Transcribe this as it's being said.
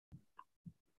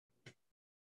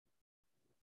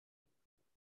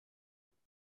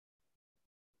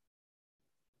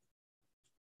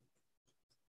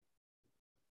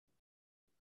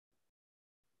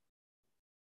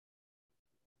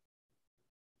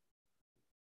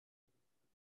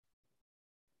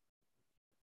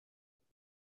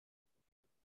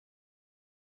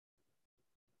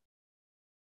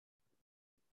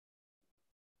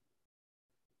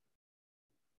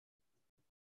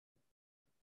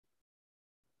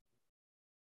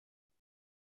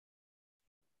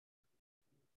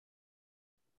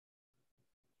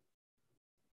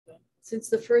Since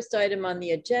the first item on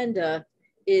the agenda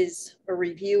is a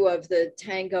review of the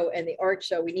tango and the art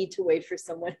show, we need to wait for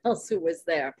someone else who was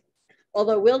there.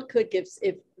 Although Will could give,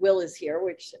 if Will is here,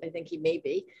 which I think he may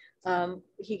be,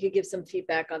 he could give some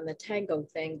feedback on the tango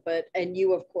thing. But, and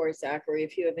you, of course, Zachary,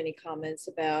 if you have any comments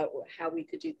about how we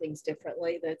could do things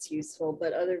differently, that's useful.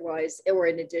 But otherwise, or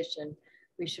in addition,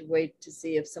 we should wait to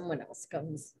see if someone else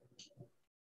comes.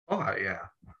 Oh, yeah.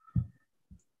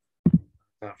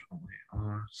 Definitely.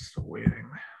 Still waiting.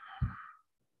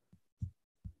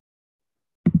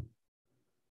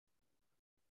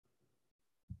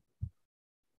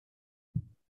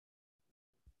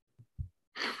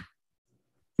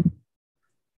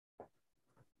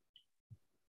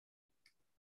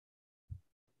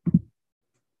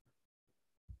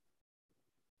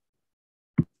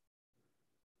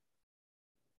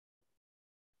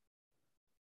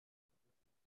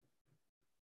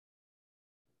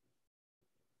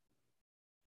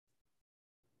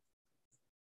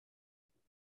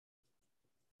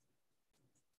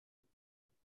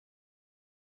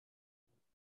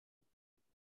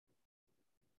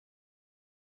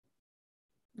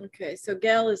 Okay, so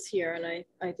Gail is here, and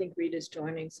I think Rita's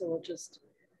joining, so we'll just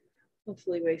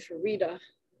hopefully wait for Rita.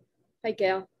 Hi,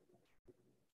 Gail.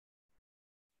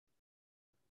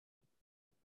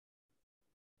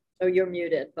 Oh, you're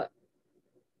muted, but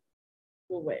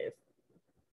we'll wave.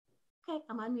 Okay,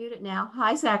 I'm unmuted now.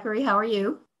 Hi, Zachary. How are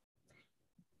you?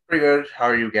 Pretty good. How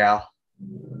are you, Gal?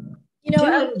 You know,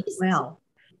 at least, well,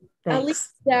 thanks. At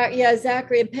least, yeah,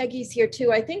 Zachary and Peggy's here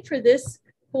too. I think for this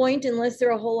point, unless there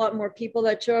are a whole lot more people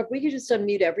that show up, we could just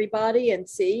unmute everybody and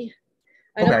see.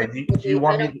 Okay. Do you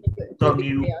want me to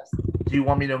mute? Do you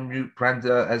want me to mute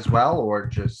Brenda as well, or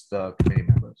just the committee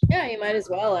members? Yeah, you might as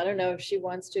well. I don't know if she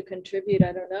wants to contribute.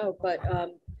 I don't know, but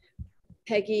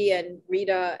Peggy and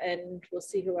Rita, and we'll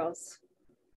see who else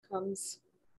comes.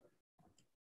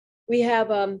 We have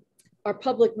our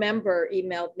public member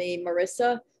emailed me,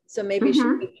 Marissa, so maybe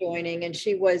she'll be joining, and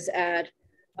she was at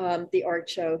the art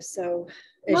show. So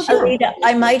Rita,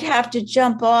 I might have to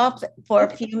jump off for a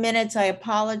few minutes. I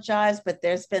apologize, but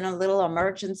there's been a little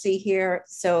emergency here.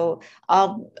 So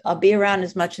I'll be around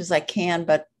as much as I can,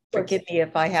 but forgive me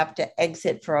if I have to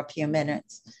exit for a few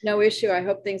minutes. No issue. I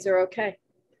hope things are okay.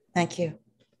 Thank you.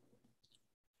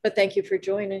 But thank you for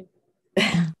joining.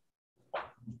 Okay,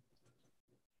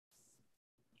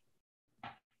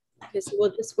 so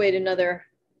we'll just wait another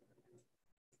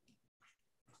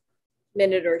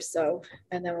minute or so,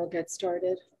 and then we'll get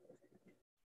started.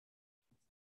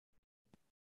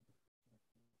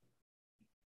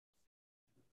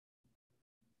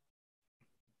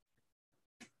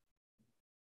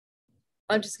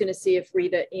 I'm just going to see if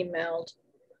Rita emailed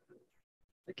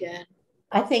again.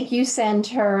 I think you sent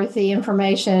her the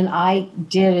information. I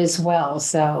did as well.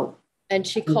 So, and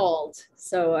she called,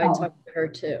 so I talked to her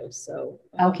too. So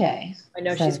okay, I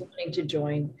know she's wanting to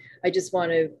join. I just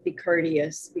want to be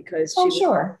courteous because she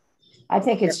sure. I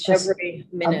think it's just every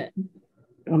minute,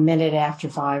 a minute after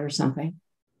 5 or something.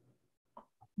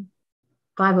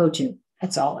 5:02.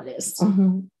 That's all it is. I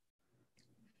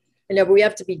know, but we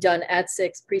have to be done at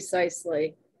 6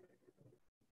 precisely.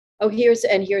 Oh, here's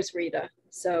Rita.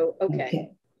 So okay.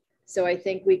 So I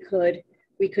think we could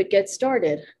get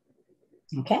started.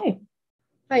 Okay.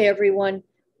 Hi everyone.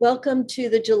 Welcome to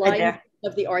the July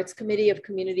of the Arts Committee of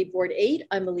Community Board 8.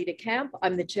 I'm Alita Camp.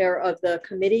 I'm the chair of the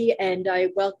committee, and I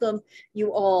welcome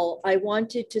you all. I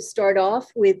wanted to start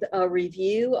off with a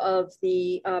review of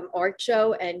the art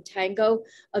show and tango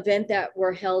event that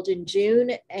were held in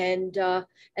June, and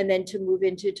then to move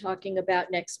into talking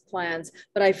about next plans.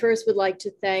 But I first would like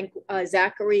to thank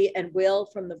Zachary and Will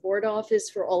from the board office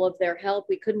for all of their help.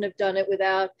 We couldn't have done it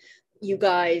without you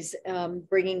guys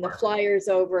bringing the flyers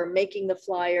over, making the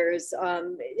flyers,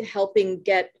 helping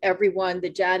get everyone, the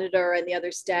janitor and the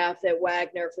other staff at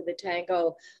Wagner for the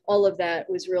tango, all of that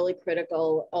was really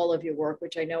critical, all of your work,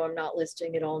 which I know I'm not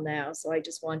listing it all now. So I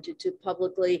just wanted to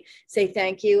publicly say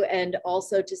thank you, and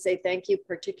also to say thank you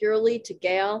particularly to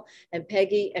Gail and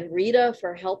Peggy and Rita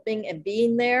for helping and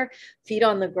being there. Feet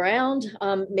on the ground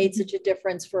made such a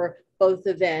difference for both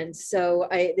events. So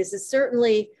this is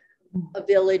certainly a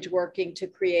village working to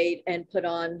create and put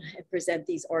on and present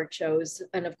these art shows,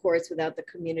 and of course without the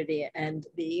community and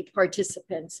the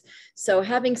participants. So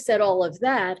having said all of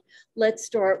that, let's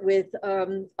start with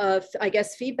I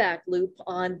guess feedback loop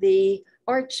on the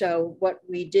art show, what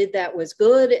we did that was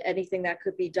good, anything that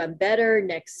could be done better,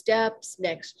 next steps,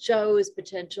 next shows,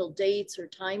 potential dates or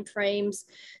timeframes.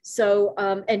 So,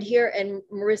 and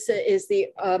Marissa is the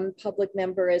public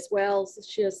member as well. So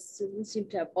she doesn't seem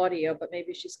to have audio, but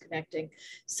maybe she's connecting.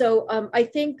 So I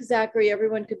think, Zachary,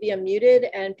 everyone could be unmuted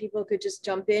and people could just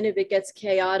jump in. If it gets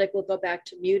chaotic, we'll go back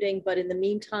to muting. But in the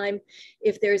meantime,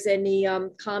 if there's any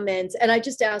comments, and I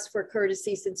just ask for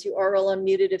courtesy, since you are all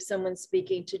unmuted, if someone's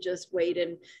speaking, to just wait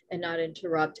and not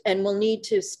interrupt. And we'll need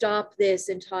to stop this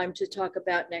in time to talk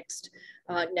about next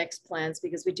plans,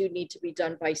 because we do need to be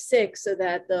done by 6 so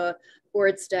that the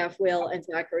board staff, Will and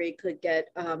Zachary, could get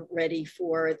ready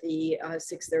for the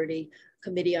 6:30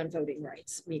 Committee on Voting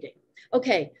Rights meeting.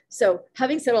 Okay, so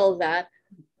having said all of that,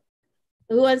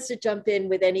 who wants to jump in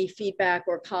with any feedback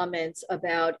or comments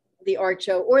about the art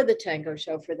show or the tango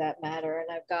show for that matter?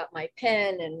 And I've got my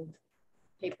pen and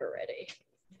paper ready.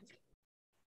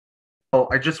 Oh,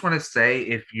 I just want to say,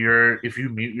 if you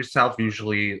mute yourself,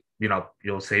 usually,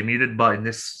 you'll say muted, but in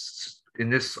this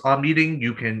meeting,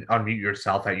 you can unmute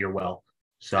yourself at your will.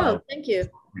 So, thank you.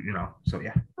 So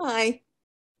yeah. Hi,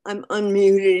 I'm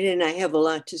unmuted and I have a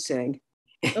lot to say.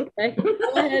 Okay,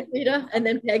 go ahead, Rita, and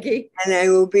then Peggy. And I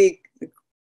will be,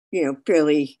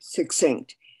 fairly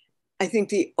succinct. I think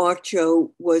the art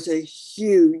show was a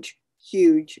huge,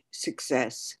 huge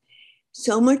success.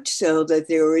 So much so that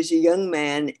there was a young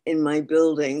man in my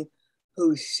building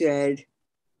who said,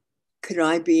 could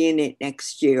I be in it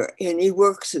next year? And he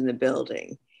works in the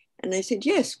building. And I said,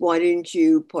 yes, why didn't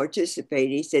you participate?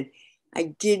 He said,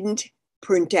 I didn't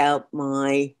print out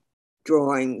my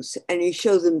drawings. And he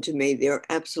showed them to me. They're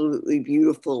absolutely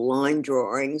beautiful line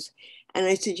drawings. And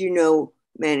I said,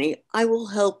 Manny, I will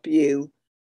help you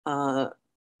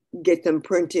get them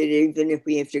printed, even if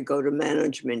we have to go to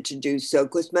management to do so,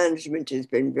 because management has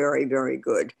been very, very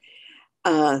good.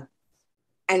 And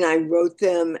I wrote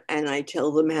them and I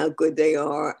tell them how good they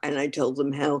are. And I told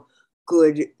them how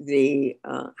good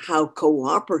how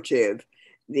cooperative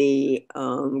the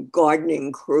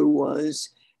gardening crew was.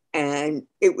 And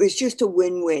it was just a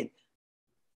win-win.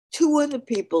 2 other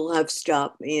people have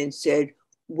stopped me and said,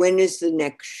 when is the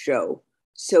next show?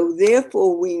 So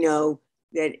therefore we know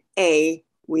that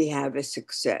we have a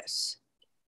success.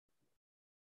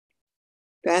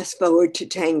 Fast forward to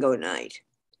tango night.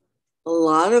 A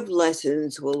lot of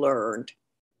lessons were learned.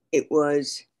 It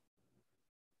was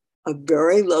a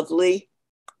very lovely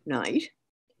night.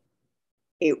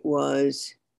 It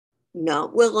was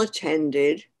not well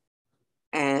attended,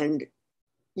 and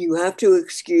you have to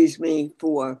excuse me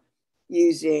for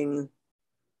using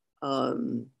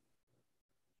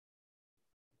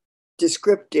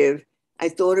descriptive. I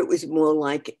thought it was more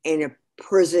like in a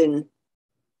prison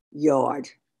yard.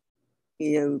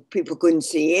 People couldn't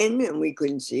see in and we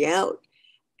couldn't see out.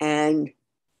 And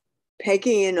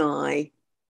Peggy and I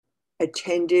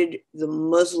attended the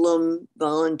Muslim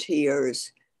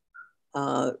volunteers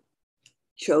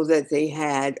show that they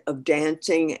had of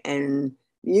dancing and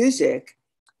music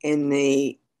in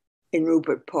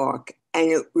Rupert Park. And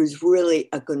it was really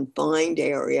a confined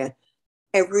area.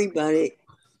 Everybody,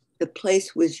 the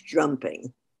place was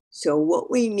jumping. So what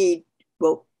we need,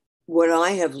 what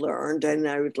I have learned, and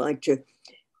I would like to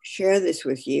share this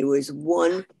with you, is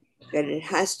one, that it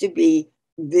has to be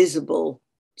visible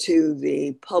to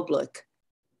the public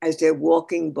as they're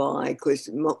walking by, because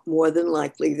more than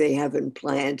likely they haven't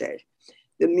planned it.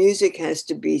 The music has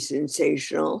to be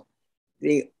sensational.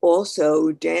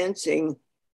 Also, dancing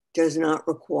does not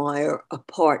require a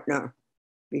partner,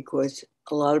 because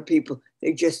a lot of people,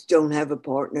 they just don't have a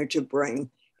partner to bring.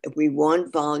 If we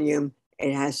want volume,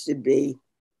 it has to be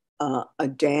a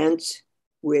dance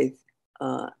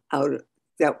that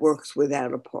works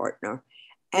without a partner.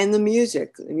 And the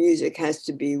music has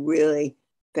to be really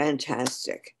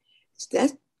fantastic.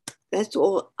 That's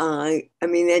all.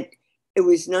 It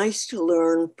was nice to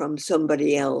learn from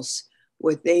somebody else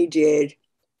what they did,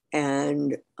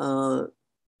 and we're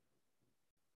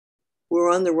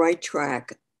on the right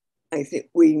track. I think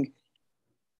we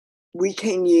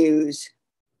can use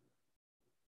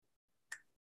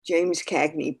James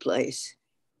Cagney Place.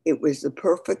 It was the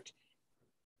perfect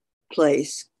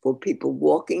place for people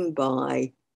walking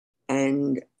by.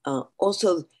 And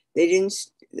also they didn't,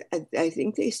 I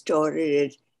think they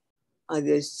started at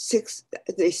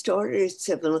they started at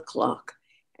 7 o'clock.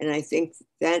 And I think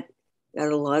that a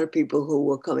lot of people who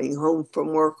were coming home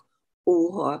from work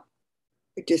or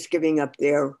just giving up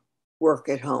their work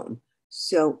at home.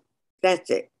 So that's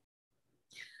it.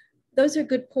 those are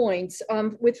good points.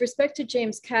 With respect to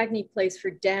James Cagney Place for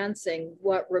dancing,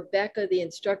 what Rebecca, the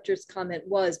instructor's comment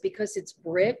was, because it's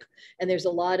brick and there's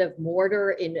a lot of mortar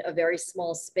in a very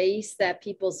small space that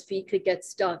people's feet could get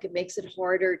stuck. It makes it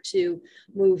harder to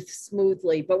move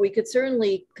smoothly, but we could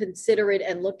certainly consider it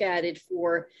and look at it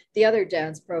for the other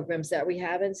dance programs that we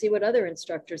have and see what other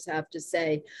instructors have to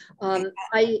say.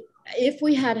 If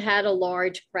we had had a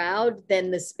large crowd, then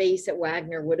the space at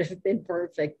Wagner would have been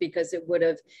perfect because it would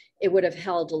have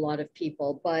held a lot of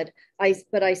people. But I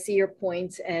see your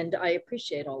points and I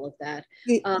appreciate all of that.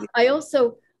 I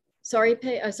also, sorry,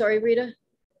 Rita.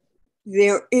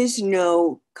 There is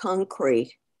no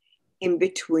concrete in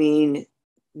between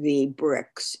the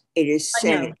bricks. It is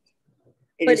cement.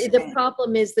 But the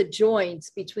problem is the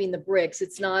joints between the bricks.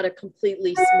 It's not a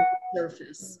completely smooth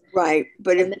surface. Right.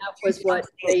 But and that was what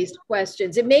raised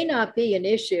questions. It may not be an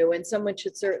issue and someone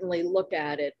should certainly look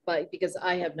at it, but because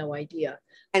I have no idea.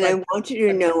 And I want you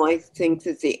to know, I think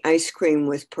that the ice cream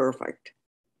was perfect.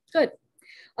 Good.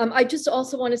 I just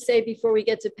also want to say before we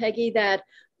get to Peggy that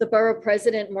the borough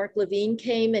president, Mark Levine,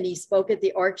 came and he spoke at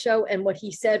the art show. And what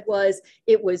he said was,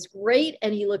 it was great.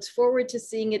 And he looks forward to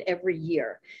seeing it every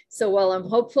year. So while I'm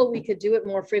hopeful we could do it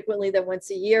more frequently than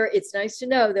once a year, it's nice to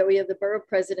know that we have the borough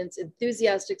president's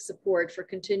enthusiastic support for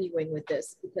continuing with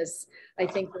this, because I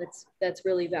think that's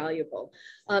really valuable.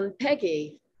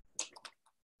 Peggy.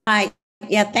 Hi,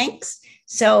 yeah, thanks.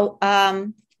 So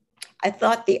I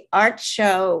thought the art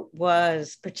show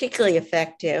was particularly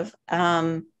effective.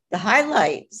 The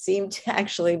highlight seemed to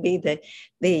actually be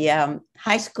the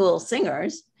high school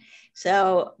singers.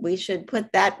 So we should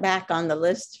put that back on the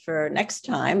list for next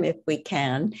time if we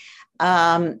can.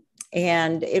 And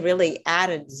it really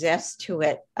added zest to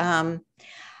it.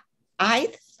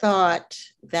 I thought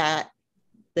that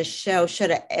the show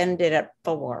should have ended at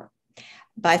 4.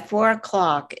 By 4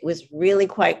 o'clock, it was really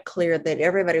quite clear that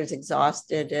everybody was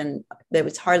exhausted and there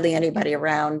was hardly anybody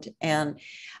around. And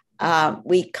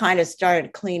we kind of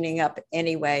started cleaning up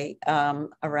anyway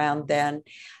around then.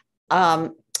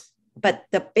 But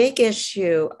the big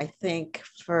issue, I think,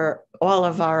 for all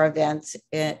of our events,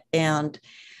 and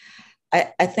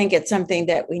I think it's something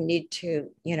that we need to,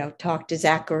 talk to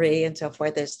Zachary and so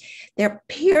forth, is there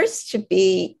appears to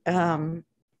be,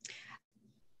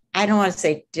 I don't want to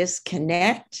say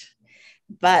disconnect,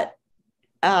 but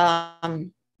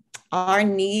our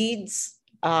needs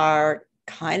are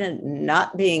kind of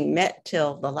not being met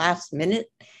till the last minute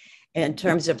in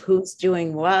terms of who's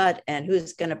doing what and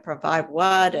who's going to provide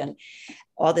what, and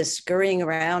all this scurrying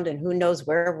around and who knows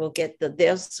where we'll get the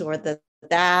this or the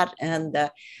that. And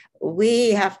we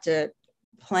have to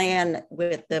plan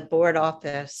with the board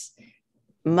office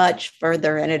much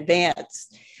further in advance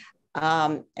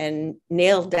and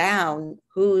nail down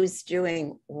who's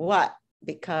doing what,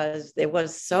 because there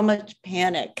was so much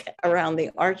panic around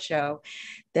the art show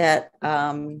that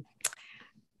I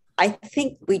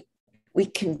think we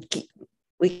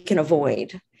can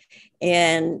avoid.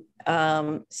 And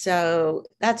so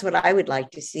that's what I would like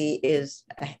to see is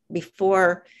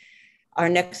before our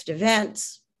next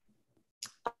events,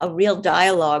 a real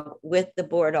dialogue with the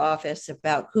board office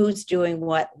about who's doing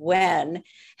what, when,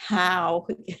 how,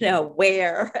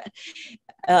 where,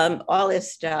 all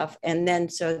this stuff. And then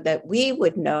so that we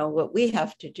would know what we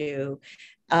have to do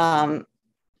to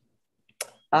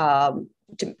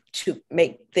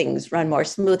make things run more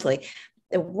smoothly.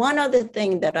 The one other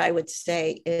thing that I would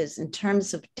say is in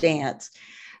terms of dance,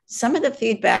 some of the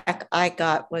feedback I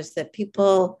got was that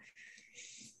people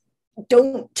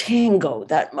don't tango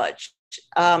that much.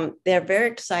 They're very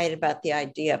excited about the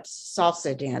idea of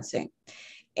salsa dancing.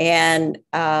 And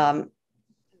I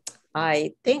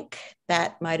think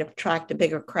that might attract a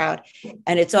bigger crowd.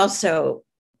 And it's also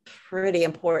pretty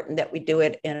important that we do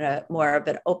it in a more of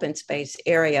an open space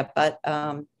area. But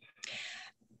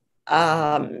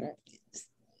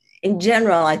in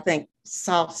general, I think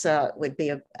salsa would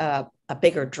be a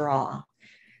bigger draw.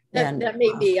 That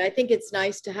may be. I think it's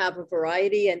nice to have a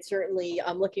variety, and certainly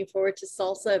I'm looking forward to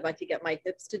salsa if I could get my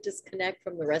hips to disconnect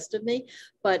from the rest of me.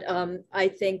 But I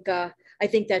think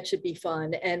that should be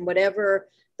fun, and whatever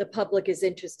the public is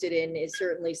interested in is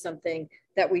certainly something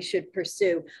that we should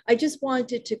pursue. I just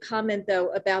wanted to comment though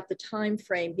about the time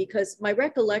frame, because my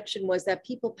recollection was that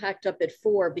people packed up at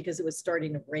 4 because it was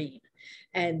starting to rain.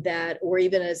 and that, or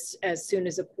even as soon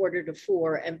as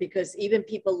 3:45. And because even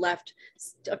people left,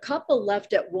 a couple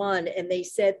left at 1, and they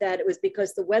said that it was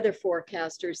because the weather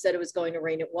forecaster said it was going to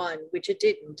rain at 1, which it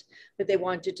didn't, but they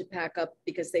wanted to pack up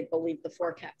because they believed the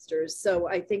forecasters. So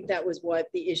I think that was what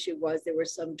the issue was. There were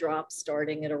some drops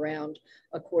starting at around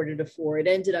 3:45. It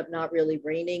ended up not really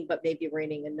raining, but maybe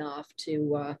raining enough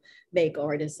to make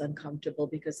artists uncomfortable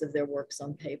because of their works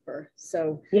on paper.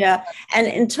 So yeah, and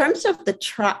in terms of the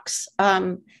trucks,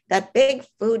 that big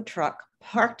food truck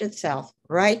parked itself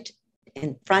right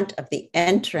in front of the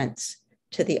entrance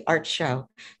to the art show,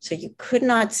 so you could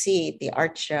not see the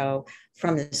art show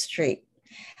from the street.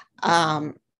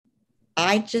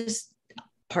 I just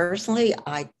personally,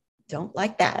 I don't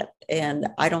like that, and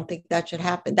I don't think that should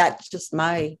happen. That's just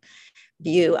my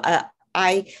view.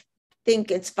 I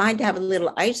think it's fine to have a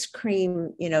little ice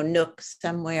cream, nook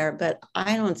somewhere, but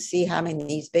I don't see having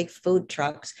these big food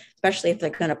trucks, especially if they're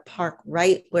going to park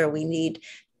right where we need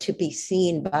to be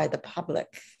seen by the public.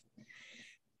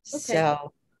 Okay.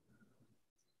 So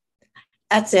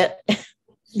that's it.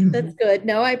 That's good.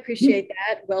 No, I appreciate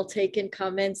that. Well taken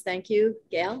comments. Thank you.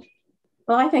 Gail?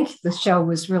 Well, I think the show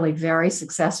was really very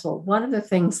successful. One of the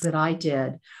things that I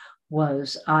did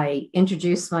was I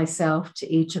introduced myself to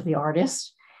each of the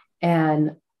artists,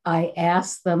 and I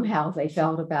asked them how they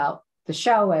felt about the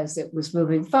show as it was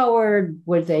moving forward.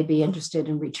 Would they be interested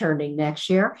in returning next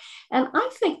year? And I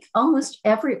think almost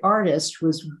every artist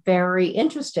was very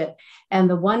interested. And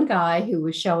the one guy who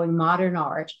was showing modern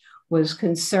art was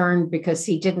concerned because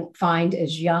he didn't find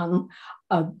as young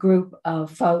a group of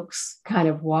folks kind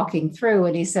of walking through.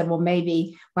 And he said, well,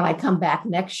 maybe when I come back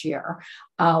next year,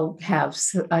 I'll have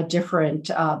a different,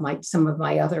 some of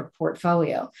my other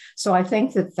portfolio. So I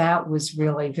think that was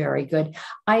really very good.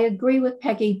 I agree with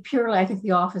Peggy purely. I think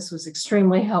the office was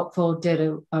extremely helpful, did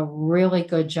a really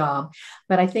good job,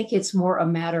 but I think it's more a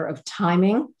matter of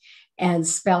timing and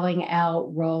spelling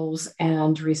out roles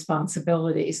and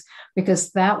responsibilities,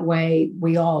 because that way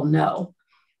we all know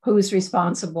who's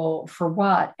responsible for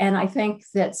what. And I think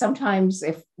that sometimes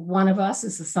if one of us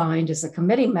is assigned as a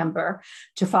committee member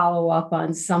to follow up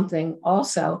on something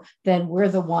also, then we're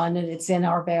the one and it's in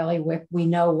our bailiwick. We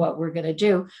know what we're going to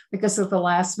do, because at the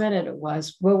last minute it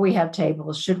was, will we have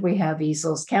tables? Should we have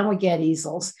easels? Can we get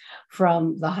easels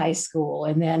from the high school?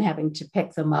 And then having to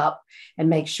pick them up and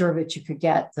make sure that you could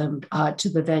get them to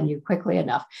the venue quickly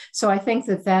enough. So I think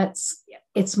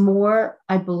it's more,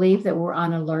 I believe that we're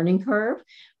on a learning curve,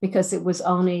 because it was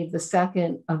only the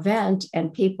second event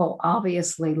and people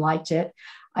obviously liked it.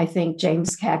 I think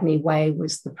James Cagney Way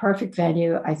was the perfect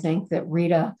venue. I think that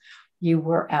Rita, you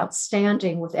were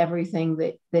outstanding with everything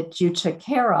that you took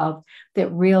care of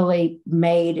that really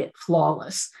made it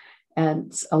flawless.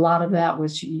 And a lot of that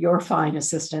was your fine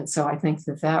assistance. So I think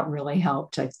that really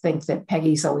helped. I think that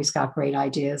Peggy's always got great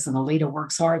ideas and Alita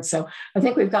works hard. So I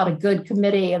think we've got a good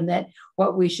committee, and that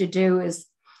what we should do is,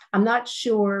 I'm not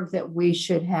sure that we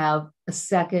should have a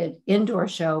second indoor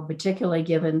show, particularly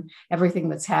given everything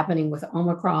that's happening with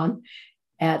Omicron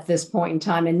at this point in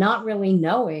time, and not really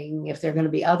knowing if there are going to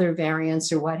be other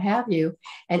variants or what have you.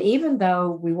 And even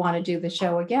though we want to do the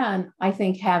show again, I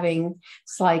think having,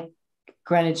 it's like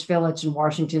Greenwich Village and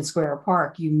Washington Square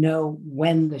Park,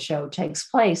 when the show takes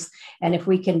place. And if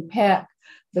we can pick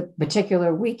the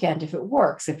particular weekend, if it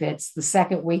works, if it's the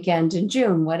second weekend in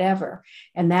June, whatever,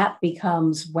 and that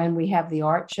becomes when we have the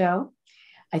art show,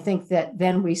 I think that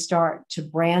then we start to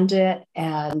brand it.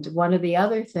 And one of the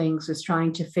other things is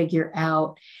trying to figure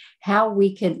out how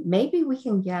maybe we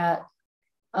can get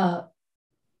a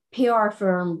PR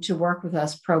firm to work with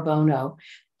us pro bono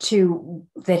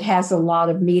that has a lot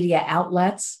of media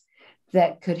outlets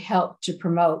that could help to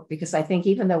promote, because I think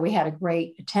even though we had a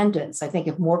great attendance, I think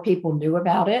if more people knew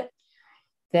about it,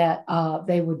 that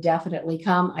they would definitely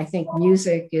come. I think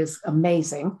music is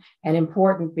amazing and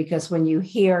important, because when you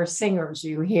hear singers,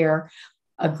 you hear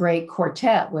a great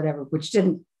quartet, whatever, which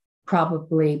didn't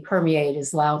probably permeate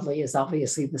as loudly as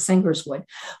obviously the singers would,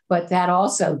 but that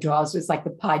also it's like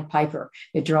the Pied Piper.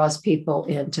 It draws people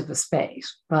into the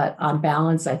space. But on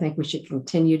balance, I think we should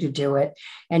continue to do it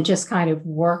and just kind of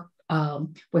work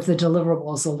with the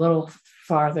deliverables a little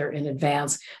farther in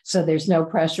advance. So there's no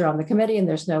pressure on the committee and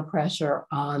there's no pressure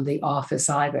on the office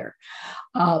either.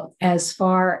 As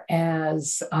far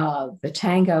as the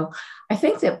tango, I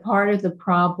think that part of the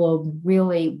problem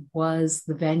really was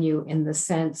the venue, in the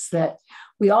sense that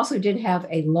we also did have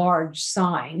a large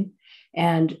sign.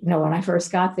 And when I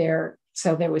first got there,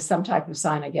 so there was some type of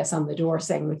sign, I guess, on the door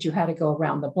saying that you had to go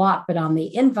around the block, but on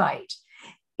the invite,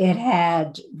 it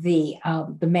had the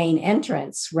main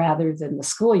entrance rather than the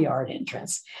schoolyard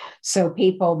entrance. So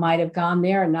people might have gone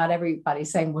there, and not everybody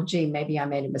saying, well, gee, maybe I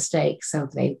made a mistake. So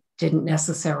they didn't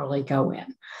necessarily go in.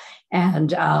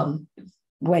 And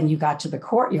when you got to the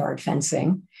courtyard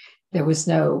fencing, there was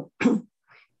no,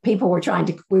 people were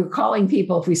we were calling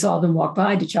people if we saw them walk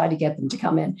by to try to get them to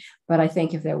come in. But I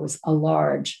think if there was a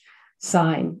large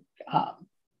sign,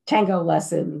 tango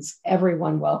lessons,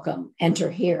 everyone welcome,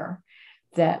 enter here,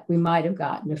 that we might have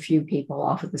gotten a few people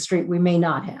off of the street. We may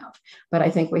not have, but I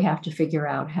think we have to figure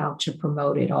out how to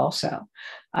promote it also.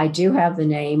 I do have the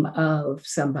name of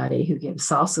somebody who gives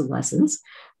salsa lessons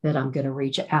that I'm going to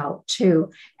reach out to.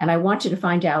 And I want you to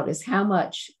find out is how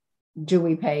much do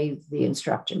we pay the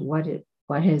instructor?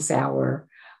 What has our,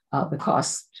 the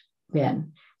cost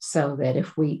been? So that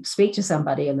if we speak to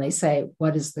somebody and they say,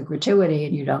 what is the gratuity?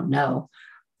 And you don't know,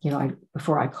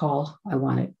 before I call, I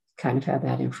want to kind of have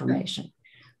that information.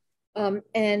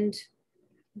 And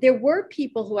there were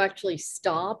people who actually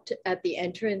stopped at the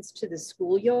entrance to the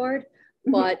schoolyard,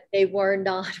 but they were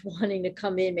not wanting to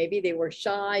come in. Maybe they were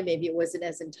shy, maybe it wasn't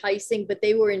as enticing, but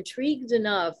they were intrigued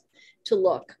enough to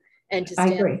look and to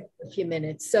stand for a few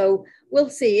minutes. So we'll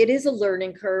see. It is a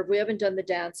learning curve. We haven't done the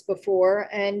dance before,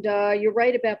 and you're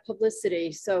right about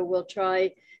publicity. So we'll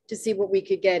try to see what we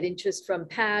could get interest from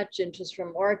Patch, interest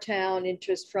from our town,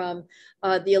 interest from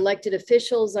the elected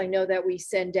officials. I know that we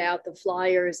send out the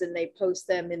flyers and they post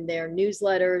them in their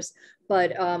newsletters.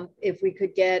 But if we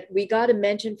could we got a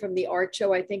mention from the art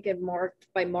show, I think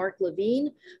by Mark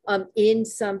Levine in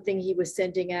something he was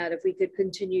sending out. If we could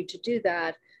continue to do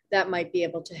that, that might be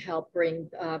able to help bring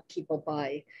people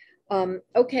by.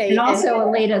 Okay. And also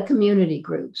Alita community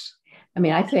groups. I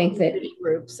mean, I think that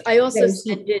groups. I also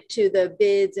send it to the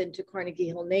bids and to Carnegie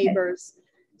Hill neighbors.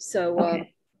 So,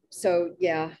 so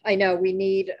yeah, I know we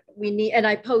need, and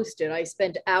I posted. I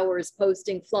spent hours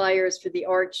posting flyers for the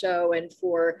art show and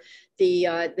for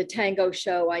the tango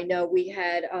show. I know we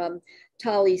had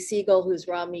Tali Siegel, who's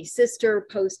Romney's sister,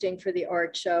 posting for the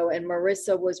art show, and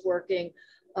Marissa was working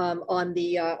on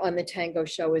the tango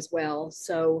show as well.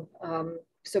 So,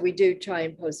 so we do try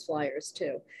and post flyers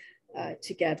too.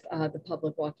 To get the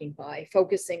public walking by,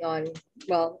 focusing on,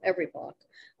 well, every block.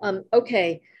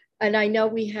 Okay, and I know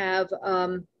we have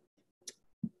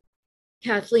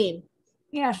Kathleen.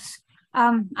 Yes,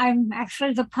 I'm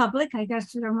actually the public. I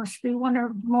guess there must be one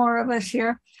or more of us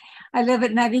here. I live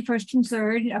at 91st and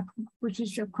 3rd, which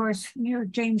is, of course, near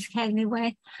James Cagney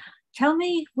Way. Tell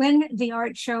me when the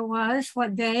art show was,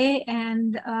 what day,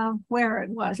 and where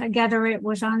it was. I gather it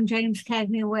was on James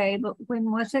Cagney Way, but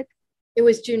when was it? It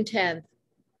was June 10th.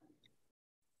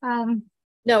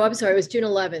 No, I'm sorry. It was June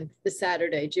 11th, the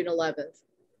Saturday, June 11th.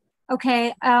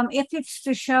 Okay. If it's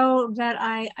the show that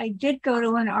I did go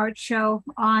to an art show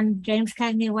on James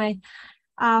Cagney Way,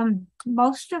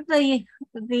 most of the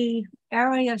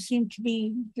area seemed to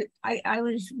be, I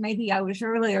was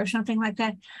early or something like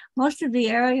that. Most of the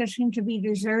area seemed to be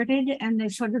deserted, and the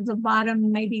sort of the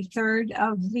bottom, maybe third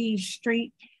of the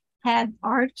street had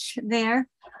arts there.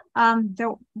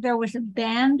 There was a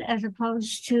band as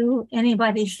opposed to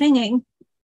anybody singing.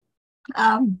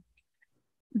 What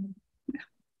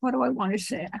do I want to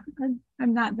say?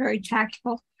 I'm not very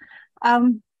tactful.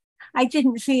 I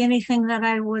didn't see anything that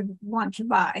I would want to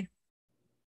buy.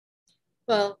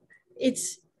 Well,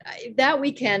 it's that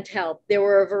we can't help. There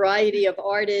were a variety of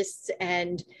artists,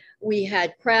 and we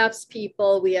had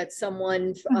craftspeople. We had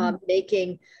someone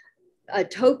making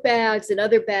tote bags and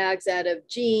other bags out of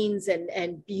jeans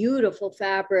and beautiful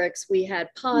fabrics. We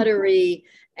had pottery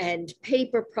and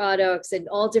paper products and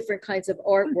all different kinds of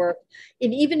artwork.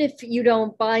 And even if you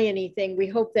don't buy anything, we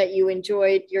hope that you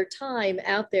enjoyed your time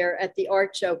out there at the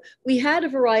art show. We had a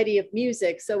variety of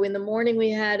music. So in the morning, we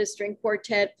had a string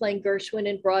quartet playing Gershwin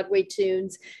and Broadway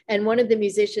tunes. And one of the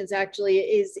musicians actually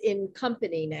is in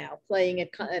company now, playing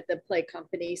at the play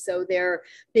company. So they're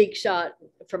big shot,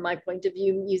 from my point of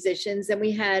view, musicians. And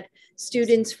we had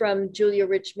students from Julia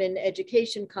Richmond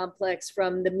Education Complex,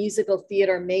 from the musical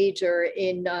theater major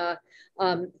in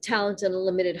Talent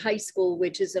Unlimited High School,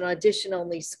 which is an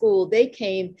audition-only school. They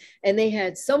came and they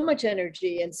had so much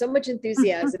energy and so much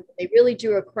enthusiasm. They really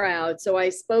drew a crowd. So I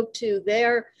spoke to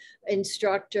their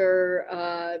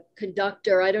instructor,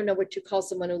 conductor, I don't know what you call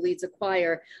someone who leads a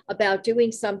choir, about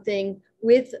doing something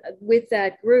with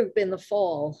that group in the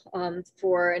fall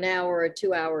for an hour or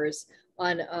 2 hours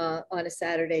on a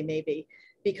Saturday maybe,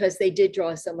 because they did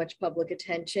draw so much public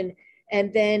attention.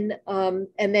 And then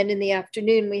in the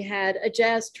afternoon, we had a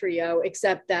jazz trio,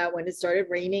 except that when it started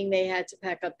raining, they had to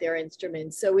pack up their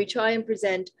instruments. So we try and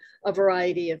present a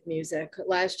variety of music.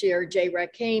 Last year,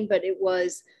 J-Rec came, but it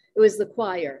was it was the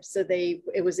choir. So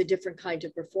it was a different kind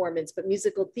of performance, but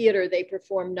musical theater, they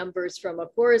perform numbers from a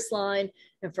chorus line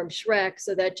and from Shrek.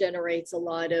 So that generates a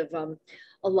lot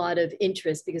of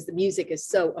interest because the music is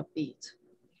so upbeat.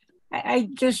 I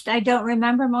don't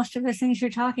remember most of the things you're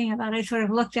talking about. I sort of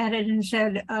looked at it and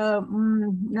said,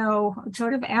 no,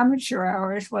 sort of amateur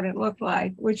hour is what it looked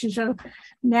like, which is a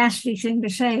nasty thing to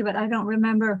say, but I don't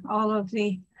remember all of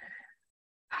the,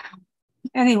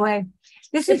 anyway,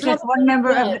 this is just one member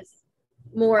of the,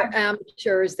 more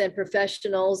amateurs than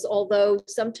professionals, although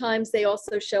sometimes they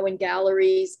also show in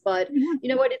galleries, but you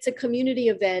know what, it's a community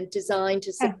event designed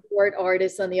to support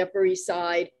artists on the Upper East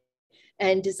Side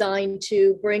and designed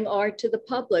to bring art to the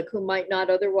public who might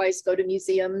not otherwise go to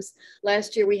museums.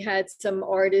 Last year, we had some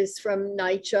artists from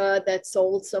NYCHA that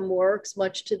sold some works,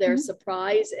 much to their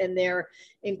surprise and their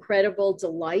incredible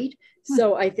delight.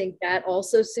 So I think that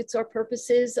also suits our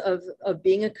purposes of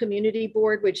being a community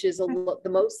board, which is the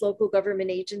most local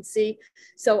government agency.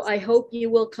 So I hope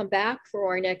you will come back for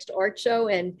our next art show.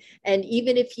 And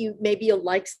even if you'll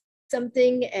like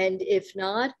something, and if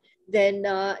not, then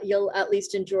you'll at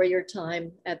least enjoy your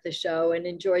time at the show and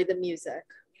enjoy the music.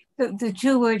 The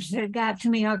two words that got to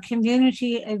me are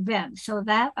community event. So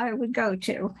that I would go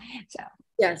to. So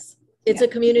yes, it's a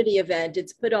community event.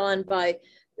 It's put on by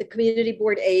the Community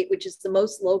Board 8, which is the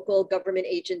most local government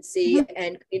agency,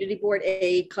 and Community Board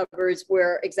 8 covers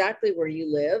exactly where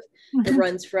you live. It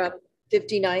runs from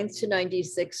 59th to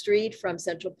 96th Street, from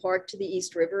Central Park to the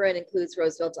East River, and includes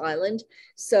Roosevelt Island.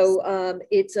 So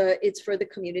it's for the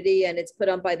community, and it's put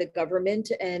on by the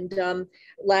government. And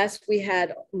we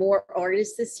had more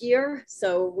artists this year.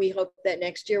 So we hope that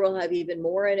next year we'll have even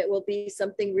more, and it will be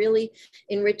something really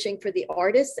enriching for the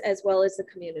artists as well as the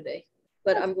community.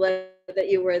 But I'm glad that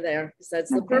you were there, because that's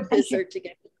the purpose, or to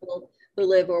get people who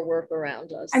live or work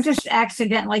around us. I'm just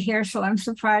accidentally here, so I'm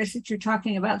surprised that you're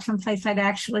talking about someplace I'd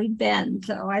actually been.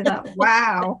 So I thought,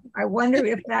 wow, I wonder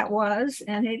if that was,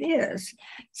 and it is.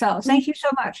 So thank you so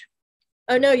much.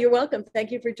 Oh, no, you're welcome.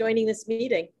 Thank you for joining this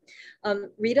meeting.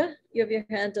 Rita, you have your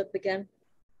hand up again.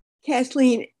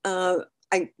 Kathleen, I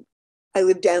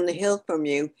live down the hill from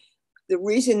you. The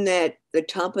reason that the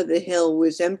top of the hill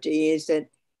was empty is that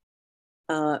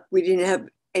we didn't have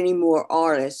any more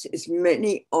artists. As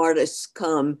many artists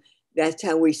come, that's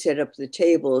how we set up the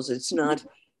tables. It's not,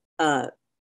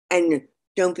 and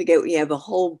don't forget, we have a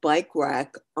whole bike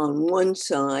rack on one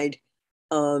side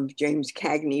of James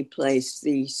Cagney Place,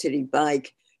 the city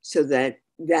bike, so that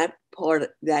part of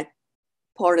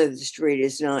the street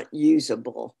is not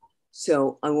usable.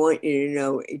 So I want you to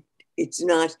know it's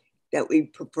not that we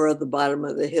prefer the bottom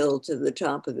of the hill to the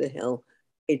top of the hill.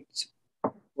 It's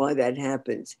why that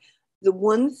happens. The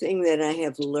one thing that I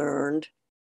have learned,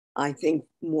 I think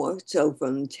more so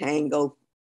from Tango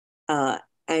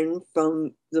and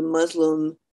from the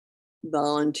Muslim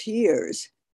volunteers,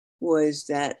 was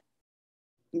that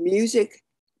music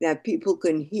that people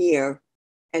can hear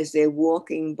as they're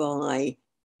walking by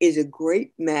is a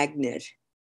great magnet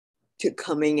to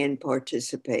coming and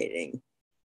participating.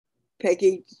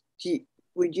 Peggy,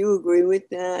 would you agree with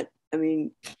that? I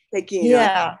mean, Peggy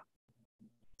and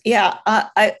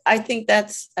I think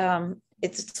that's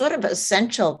it's sort of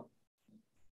essential,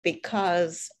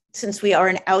 because since we are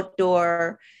an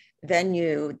outdoor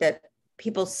venue that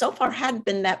people so far hadn't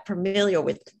been that familiar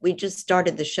with. We just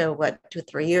started the show,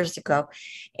 2-3 years ago.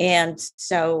 And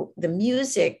so the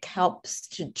music helps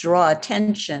to draw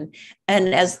attention.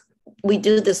 And as we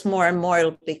do this more and more,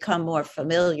 it'll become more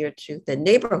familiar to the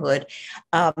neighborhood.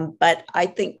 But I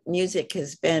think music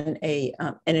has been a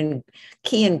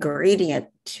key ingredient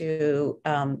to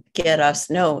get us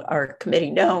known, our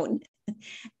committee known,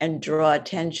 and draw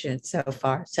attention so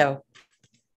far. So,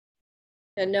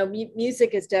 and no,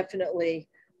 music is definitely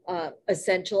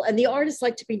essential. And the artists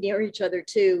like to be near each other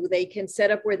too. They can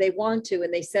set up where they want to,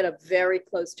 and they set up very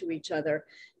close to each other.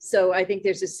 So I think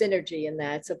there's a synergy in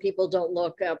that. So people don't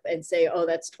look up and say, oh,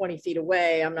 that's 20 feet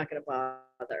away, I'm not going to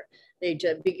bother. They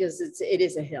just, because it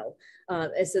is a hill,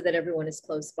 and so that everyone is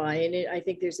close by. And I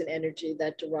think there's an energy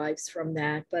that derives from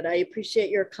that. But I appreciate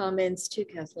your comments too,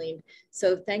 Kathleen.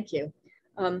 So thank you.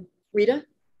 Rita?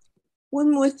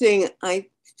 One more thing, I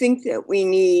think that we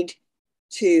need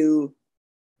to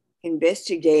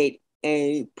investigate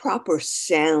a proper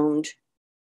sound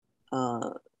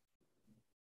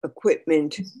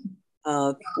equipment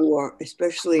for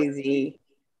especially the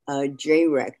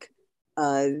JREC.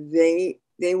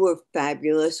 They were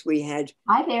fabulous. We had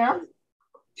Hi there.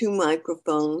 2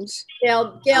 microphones.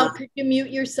 Gail, could you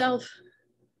mute yourself?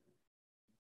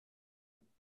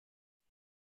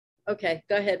 Okay,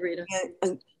 go ahead, Rita.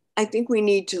 I think we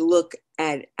need to look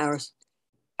at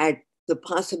the the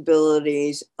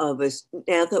possibilities of us,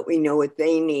 now that we know what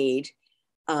they need,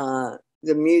 the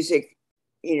music,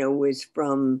 was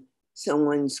from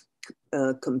someone's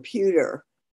computer,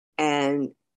 and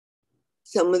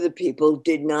some of the people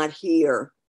did not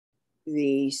hear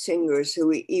the singers who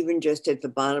were even just at the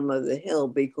bottom of the hill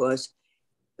because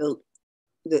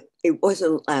it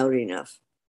wasn't loud enough.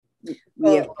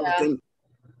 We have to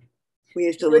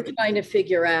We're trying to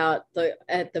figure out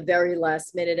at the very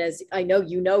last minute, as I know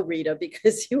Rita,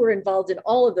 because you were involved in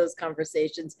all of those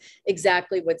conversations,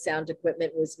 exactly what sound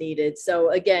equipment was needed.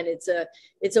 So again, it's a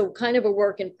kind of a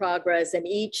work in progress, and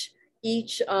each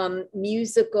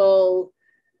musical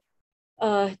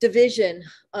division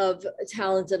of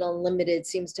Talented Unlimited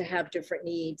seems to have different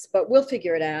needs, but we'll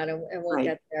figure it out and we'll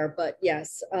get there. But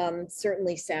yes,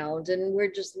 certainly sound, and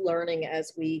we're just learning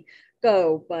as we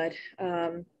go, but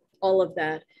all of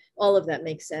that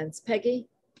makes sense. Peggy?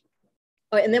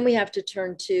 Oh, and then we have to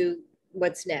turn to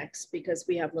what's next because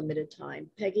we have limited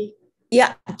time. Peggy?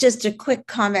 Yeah, just a quick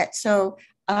comment. So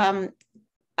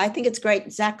I think it's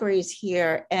great Zachary's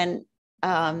here, and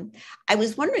I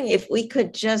was wondering if we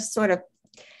could just sort of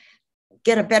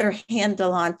get a better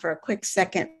handle on for a quick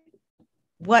second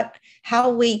how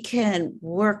we can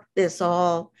work this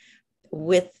all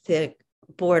with the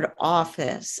board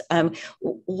office.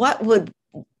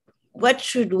 What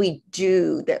should we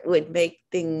do that would make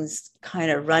things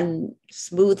kind of run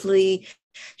smoothly?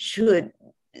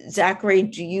 Zachary,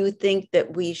 do you think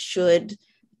that we should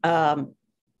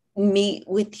meet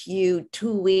with you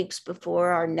 2 weeks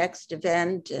before our next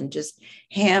event and just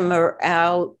hammer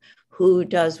out who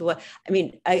does what? I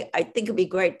mean, I think it'd be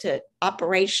great to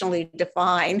operationally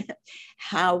define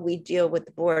how we deal with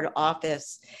the board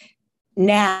office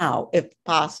now, if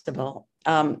possible,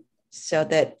 so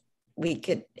that we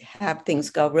could have things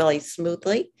go really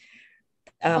smoothly.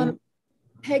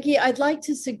 Peggy, I'd like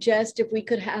to suggest if we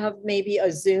could have maybe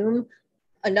a Zoom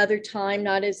another time,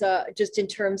 not as just in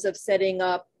terms of setting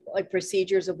up like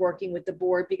procedures of working with the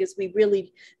board, because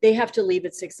they have to leave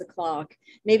at 6 o'clock.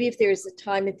 Maybe if there's a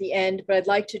time at the end, but I'd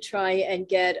like to try and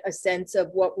get a sense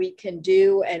of what we can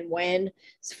do and when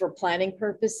for planning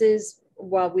purposes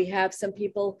while we have some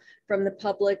people from the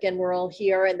public and we're all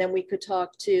here, and then we could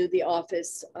talk to the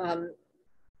office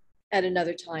at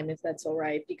another time, if that's all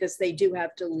right, because they do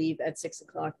have to leave at 6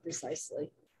 o'clock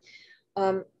precisely.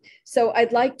 So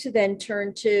I'd like to then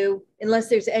turn to, unless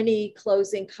there's any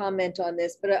closing comment on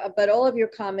this, but all of your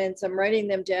comments, I'm writing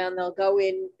them down. They'll go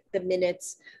in the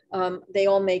minutes. They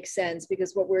all make sense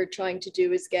because what we're trying to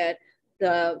do is get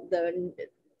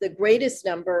the greatest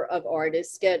number of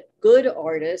artists, get good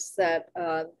artists that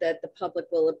the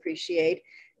public will appreciate,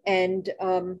 and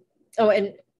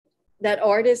and that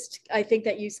artist, I think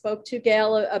that you spoke to,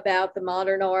 Gail, about the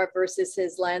modern art versus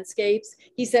his landscapes.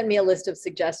 He sent me a list of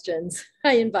suggestions.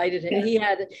 I invited him.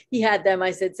 Yeah. He had them. I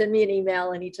said, send me an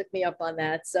email, and he took me up on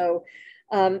that. So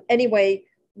anyway,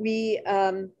 the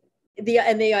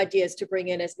idea is to bring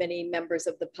in as many members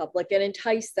of the public and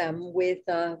entice them with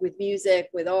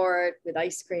music, with art, with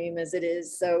ice cream as it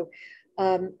is. So,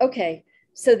 okay.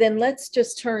 So then let's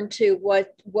just turn to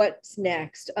what's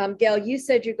next. Gail, you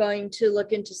said you're going to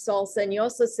look into salsa, and you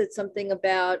also said something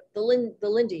about the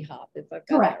Lindy Hop, if I've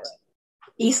got Correct. that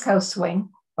right. East Coast swing,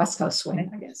 West Coast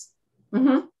swing, I guess.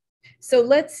 Mm-hmm. So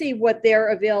let's see what their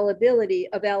availability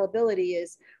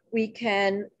is. We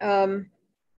can,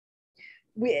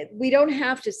 we don't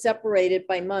have to separate it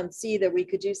by months either. We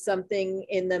could do something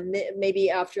in maybe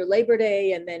after Labor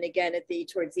Day, and then again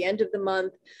towards the end of the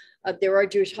month. There are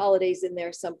Jewish holidays in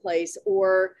there someplace,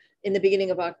 or in the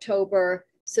beginning of October,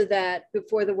 so that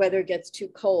before the weather gets too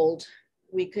cold,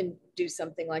 we can do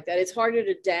something like that. It's harder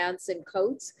to dance in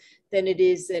coats than it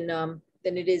is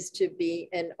to be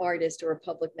an artist or a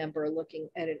public member looking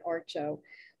at an art show.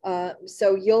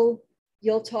 So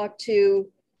you'll talk to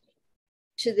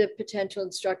the potential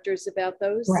instructors about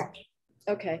those? Correct.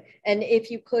 Okay. And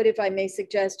if I may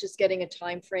suggest, just getting a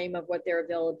time frame of what their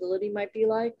availability might be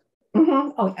like. Mm-hmm.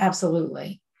 Oh,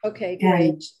 absolutely. Okay,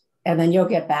 great. And then you'll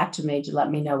get back to me to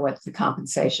let me know what the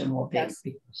compensation will be. Yes,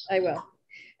 I will.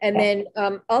 And then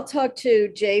I'll talk to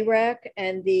JREC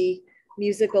and the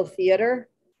musical theater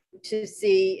to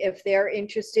see if they're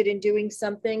interested in doing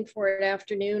something for an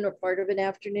afternoon or part of an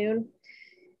afternoon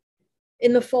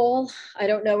in the fall. I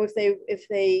don't know if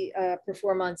they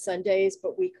perform on Sundays,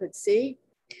 but we could see.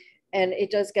 And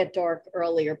it does get dark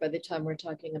earlier by the time we're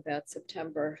talking about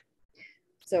September.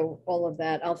 So all of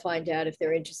that, I'll find out if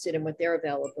they're interested in what their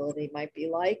availability might be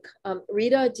like.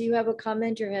 Rita, do you have a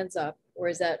comment? Your hand's up, or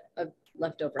is that a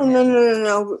leftover?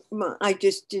 Oh, no. I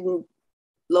just didn't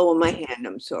lower my hand.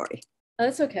 I'm sorry. Oh,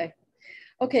 that's okay.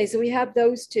 Okay, so we have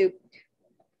those two.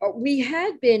 we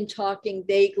had been talking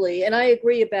vaguely, and I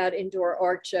agree about indoor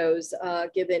art shows,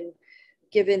 given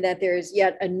that there's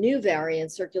yet a new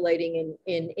variant circulating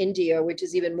in India, which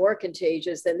is even more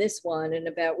contagious than this one, and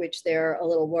about which they're a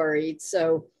little worried.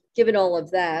 So given all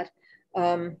of that,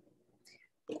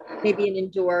 maybe an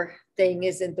indoor thing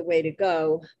isn't the way to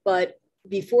go. But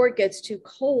before it gets too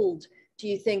cold, do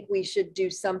you think we should do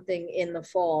something in the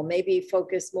fall? Maybe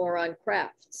focus more on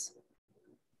crafts?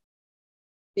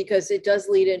 Because it does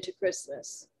lead into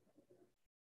Christmas.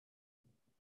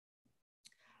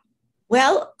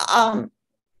 Well,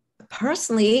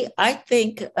 personally, I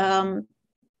think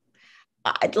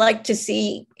I'd like to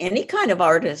see any kind of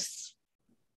artists.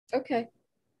 Okay.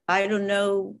 I don't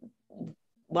know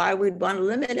why we'd want to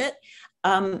limit it.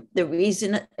 The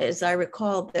reason, as I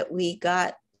recall, that we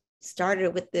got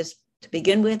started with this to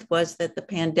begin with was that the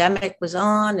pandemic was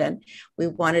on and we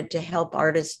wanted to help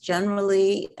artists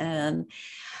generally. And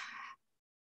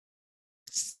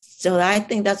so I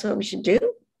think that's what we should do.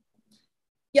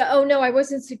 Yeah, oh no, I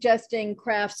wasn't suggesting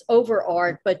crafts over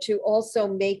art, but to also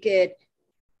make it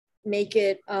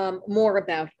more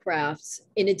about crafts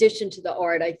in addition to the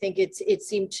art. I think it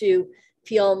seemed to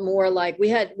feel more like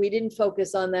we didn't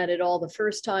focus on that at all the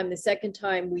first time. The second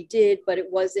time we did, but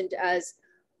it wasn't as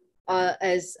a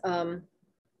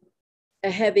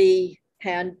heavy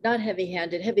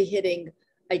hitting,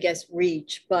 I guess,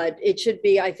 reach, but it should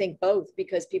be, I think, both,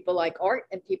 because people like art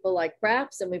and people like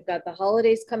crafts, and we've got the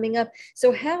holidays coming up.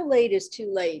 So how late is too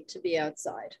late to be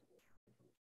outside?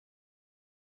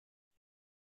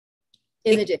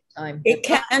 In the daytime. It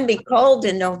can be cold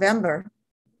in November.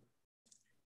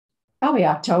 Probably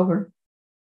October.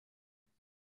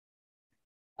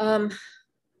 So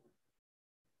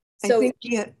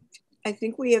I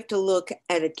think we have to look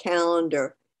at a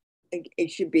calendar.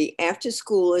 It should be after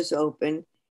school is open,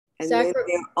 and then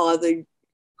there are the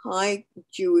high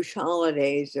Jewish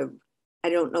holidays of, I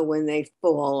don't know when they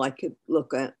fall. I could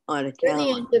look on a calendar. At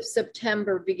the end of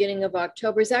September, beginning of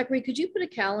October. Zachary, could you put a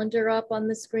calendar up on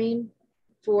the screen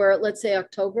for, let's say,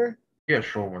 October? Yeah,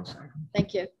 sure. 1 second.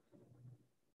 Thank you.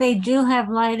 They do have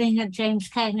lighting at James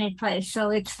Cagney Place,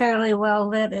 so it's fairly well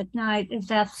lit at night, if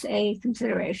that's a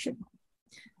consideration.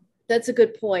 That's a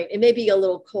good point. It may be a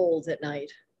little cold at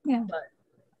night. Yeah.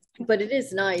 But it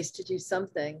is nice to do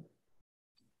something.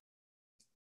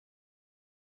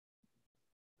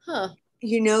 Huh.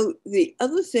 You know, the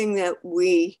other thing that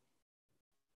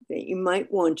you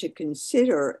might want to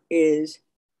consider is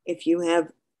if you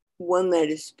have one that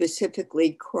is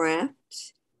specifically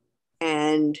crafts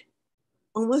and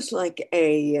almost like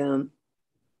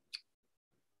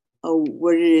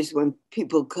what it is when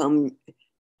people come,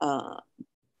 a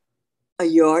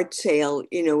yard sale,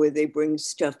 you know, where they bring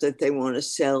stuff that they want to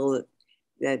sell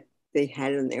that they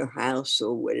had in their house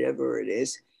or whatever it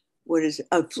is. What is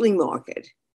a flea market?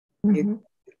 Mm-hmm.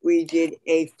 We did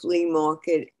a flea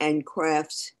market and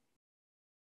crafts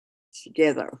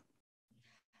together.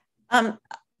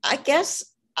 I guess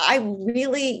I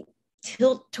really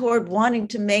tilt toward wanting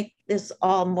to make this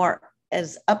all more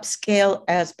as upscale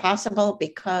as possible,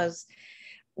 because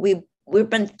we've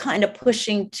been kind of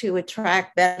pushing to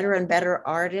attract better and better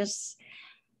artists.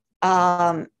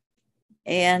 And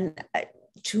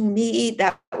to me,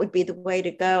 that would be the way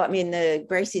to go. I mean, the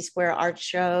Gracie Square Art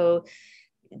Show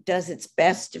does its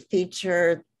best to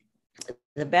feature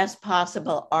the best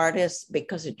possible artists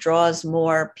because it draws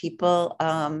more people.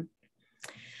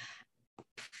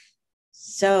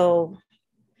 So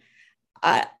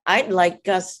I'd like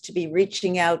us to be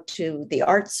reaching out to the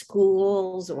art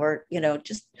schools, or, you know,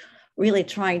 just really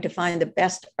trying to find the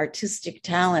best artistic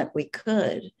talent we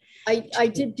could. I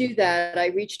did do that. I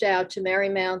reached out to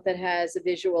Marymount, that has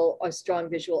a strong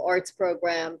visual arts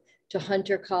program, to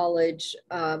Hunter College,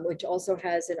 which also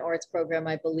has an arts program,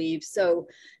 I believe. So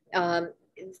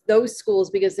those schools,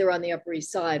 because they're on the Upper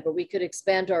East Side, but we could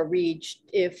expand our reach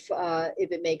if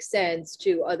it makes sense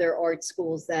to other art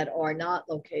schools that are not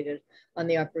located on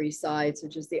the Upper East Side,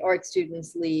 such as the Art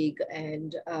Students League,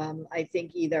 and I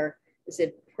think either, is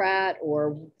it Pratt,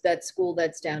 or that school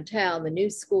that's downtown, the new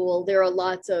school. There are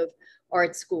lots of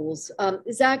art schools.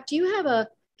 Zach, do you have a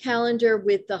calendar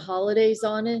with the holidays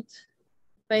on it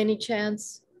by any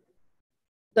chance?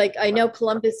 Like, I know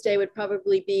Columbus Day would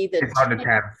probably be it's on the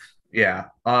 10th. Yeah.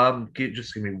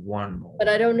 Just give me one moment. But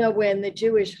I don't know when the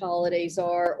Jewish holidays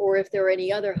are, or if there are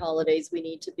any other holidays we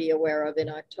need to be aware of in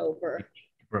October.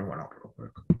 Bring one up real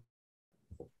quick.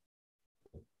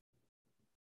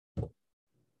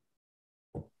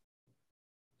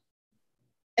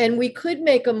 And we could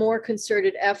make a more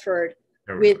concerted effort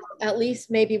with at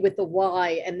least maybe with the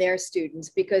Y and their students,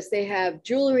 because they have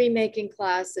jewelry making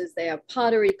classes, they have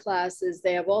pottery classes,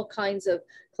 they have all kinds of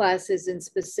classes in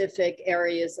specific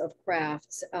areas of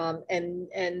crafts, and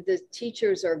the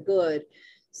teachers are good.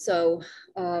 So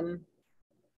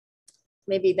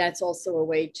maybe that's also a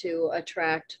way to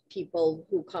attract people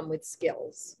who come with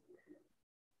skills.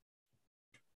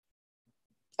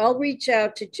 I'll reach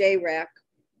out to JREC.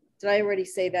 Did I already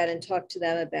say that and talk to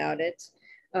them about it?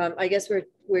 I guess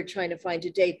we're trying to find a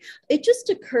date. It just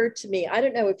occurred to me, I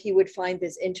don't know if you would find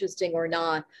this interesting or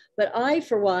not, but I,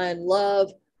 for one,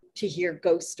 love to hear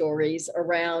ghost stories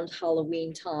around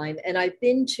Halloween time. And I've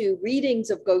been to readings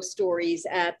of ghost stories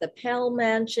at the Pell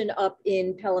Mansion up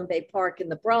in Pelham Bay Park in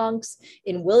the Bronx.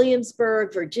 In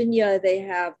Williamsburg, Virginia, they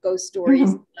have ghost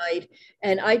stories tonight.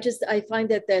 And I find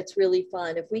that that's really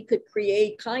fun. If we could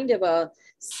create kind of a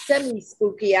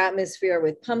semi-spooky atmosphere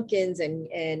with pumpkins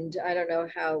and I don't know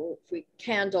how, if we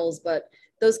candles, but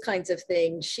those kinds of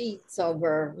things, sheets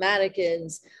over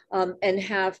mannequins, and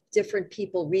have different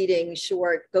people reading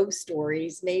short ghost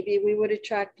stories, maybe we would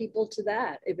attract people to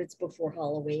that if it's before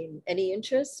Halloween. Any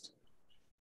interest?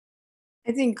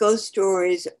 I think ghost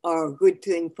stories are a good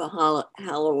thing for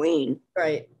Halloween.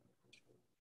 Right.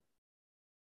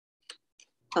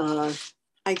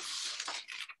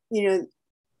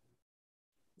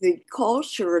 The Call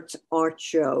Shirts art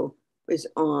show was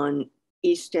on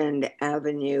East End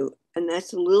Avenue, and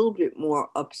that's a little bit more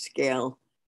upscale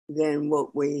than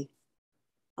what we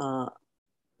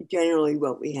generally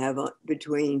what we have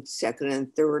between 2nd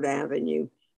and 3rd Avenue,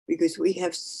 because we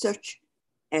have such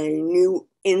a new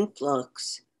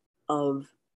influx of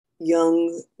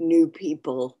young new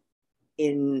people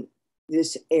in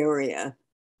this area,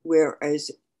 whereas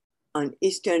on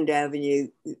East End Avenue,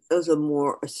 those are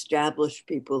more established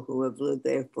people who have lived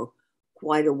there for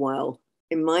quite a while.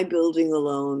 In my building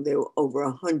alone, there were over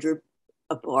 100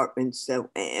 apartments that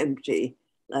were empty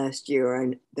last year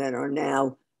and that are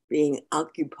now being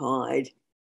occupied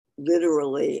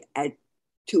literally at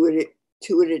two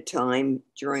at a time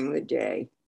during the day.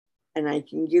 And I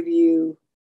can give you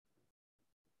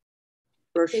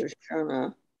Rosh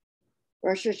Hashanah.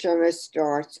 Rosh Hashanah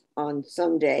starts on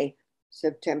Sunday,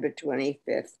 September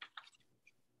 25th.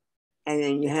 And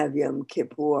then you have Yom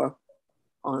Kippur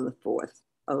on the 4th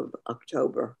of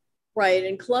October. Right,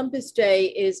 and Columbus Day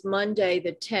is Monday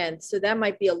the 10th, so that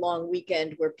might be a long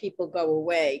weekend where people go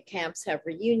away. Camps have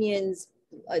reunions,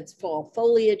 it's fall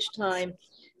foliage time,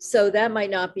 so that might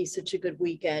not be such a good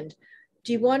weekend.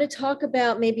 Do you want to talk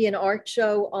about maybe an art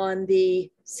show on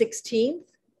the 16th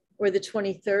or the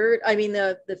 23rd? I mean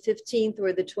the 15th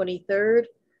or the 23rd?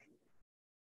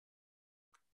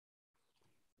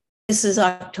 This is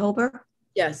October?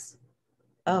 Yes.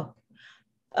 Oh,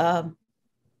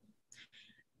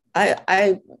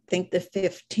 I think the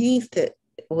 15th it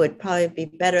would probably be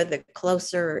better the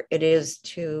closer it is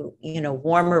to,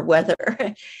 warmer weather,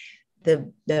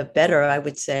 the better, I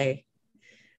would say.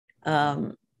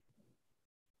 Yeah,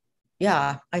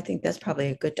 I think that's probably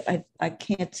a good, I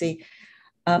can't see.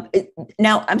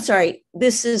 Now, I'm sorry,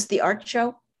 this is the art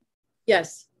show?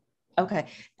 Yes. Okay.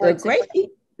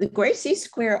 The Gracie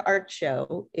Square Art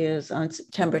Show is on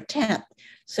September 10th.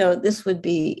 So this would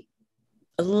be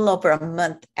a little over a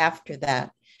month after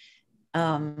that.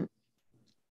 5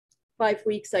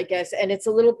 weeks, I guess. And it's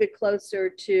a little bit closer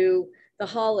to the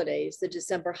holidays, the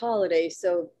December holidays.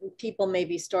 So people may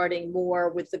be starting more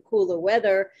with the cooler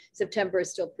weather. September is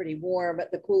still pretty warm,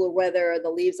 but the cooler weather, the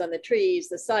leaves on the trees,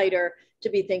 the cider, to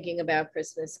be thinking about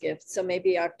Christmas gifts. So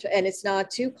maybe, and it's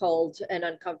not too cold and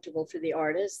uncomfortable for the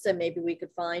artists. And maybe we could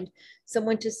find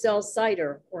someone to sell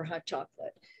cider or hot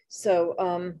chocolate.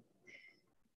 So,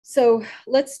 so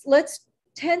let's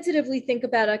tentatively think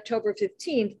about October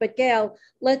 15th, but Gail,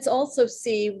 let's also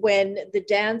see when the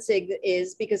dancing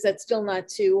is, because that's still not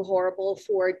too horrible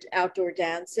for outdoor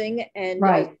dancing. And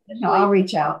right, no, I'll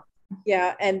reach out.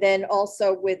 Yeah, and then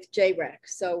also with JREC.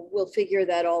 So we'll figure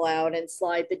that all out and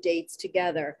slide the dates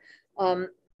together.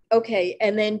 Okay,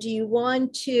 and then do you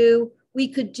want to, we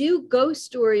could do ghost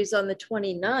stories on the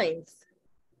 29th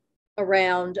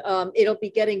around, it'll be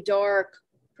getting dark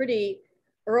pretty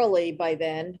early by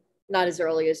then. Not as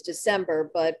early as December,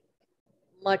 but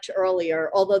much earlier,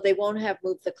 although they won't have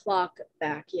moved the clock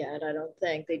back yet, I don't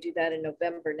think. They do that in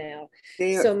November now.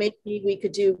 So maybe we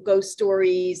could do ghost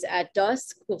stories at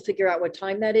dusk. We'll figure out what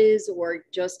time that is, or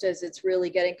just as it's really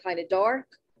getting kind of dark.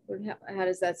 How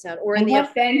does that sound? Or in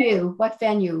what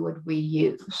venue would we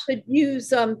use? Could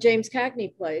use James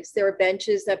Cagney Place. There are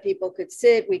benches that people could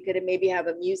sit. We could maybe have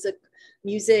a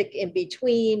music in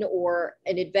between or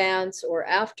in advance or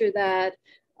after that.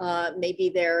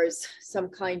 Maybe there's some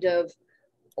kind of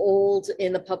old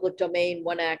in the public domain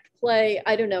one-act play.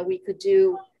 I don't know, we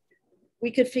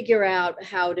could figure out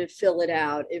how to fill it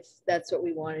out if that's what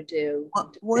we want to do.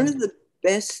 One of the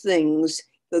best things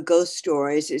for ghost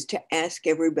stories is to ask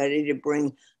everybody to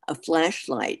bring a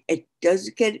flashlight. It does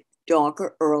get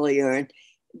darker earlier, and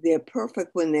they're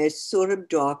perfect when they're sort of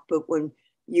dark, but when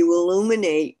you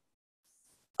illuminate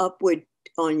upward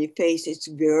on your face,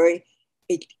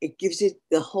 it gives it,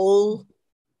 the whole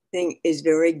thing is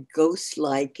very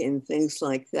ghost-like and things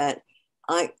like that.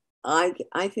 I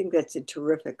think that's a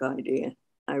terrific idea.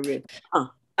 I really.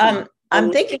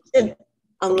 I'm thinking.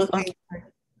 I'm looking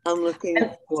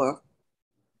for.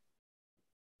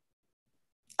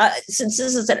 Since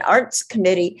this is an arts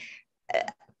committee,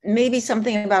 maybe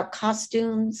something about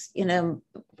costumes.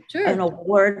 Sure. An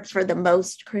award for the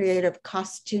most creative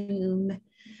costume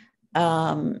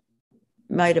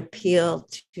might appeal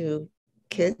to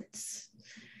kids.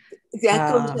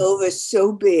 That goes over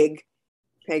so big,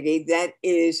 Peggy. That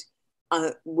is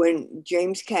when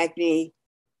James Cagney,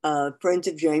 Friends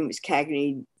of James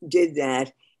Cagney did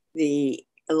that, the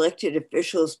elected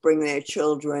officials bring their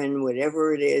children,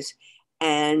 whatever it is,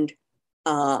 and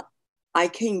I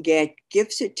can get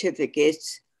gift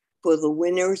certificates for the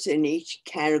winners in each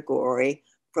category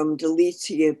from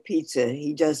Delizia Pizza.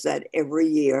 He does that every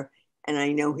year, and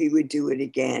I know he would do it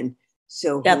again.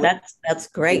 So yeah, that's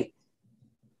great.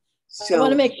 So I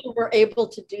want to make sure we're able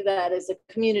to do that as a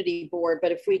community board,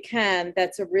 but if we can,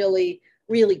 that's a really,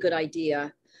 really good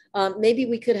idea. Maybe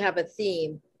we could have a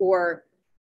theme or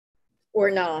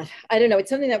not. I don't know. It's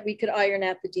something that we could iron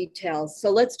out the details.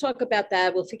 So let's talk about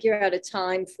that. We'll figure out a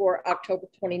time for October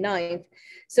 29th.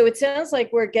 So it sounds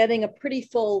like we're getting a pretty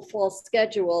full fall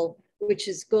schedule, which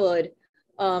is good.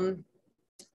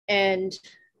 And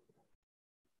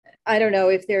I don't know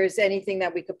if there's anything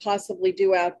that we could possibly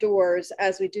do outdoors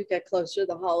as we do get closer to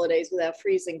the holidays without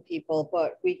freezing people,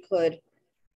 but we could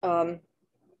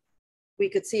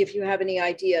see if you have any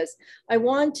ideas. I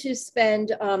want to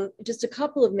spend just a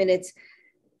couple of minutes.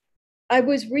 I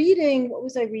was reading, what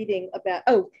was I reading about?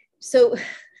 Oh, so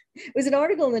it was an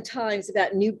article in the Times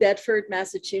about New Bedford,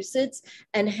 Massachusetts,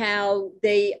 and how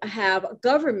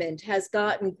government has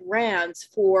gotten grants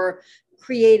for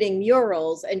creating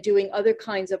murals and doing other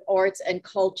kinds of arts and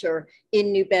culture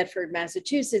in New Bedford,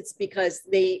 Massachusetts, because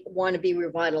they want to be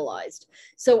revitalized.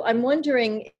 So I'm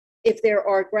wondering if there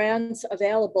are grants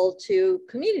available to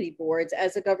community boards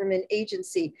as a government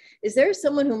agency. Is there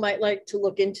someone who might like to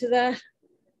look into that?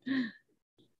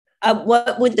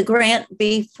 What would the grant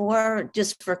be for,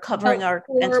 just for covering our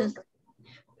expenses?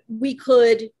 We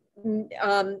could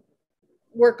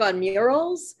work on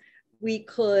murals. We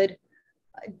could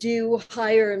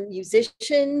hire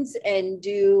musicians and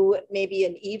do maybe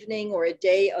an evening or a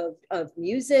day of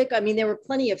music. I mean, there were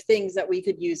plenty of things that we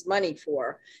could use money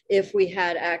for. If we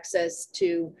had access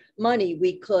to money,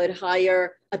 we could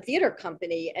hire a theater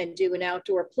company and do an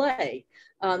outdoor play.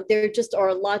 There just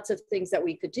are lots of things that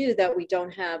we could do that we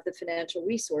don't have the financial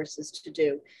resources to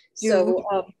do.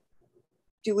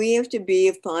 Do we have to be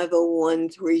a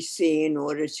 501(c) in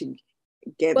order to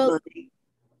get money?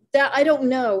 That I don't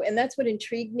know. And that's what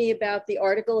intrigued me about the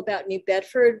article about New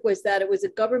Bedford, was that it was a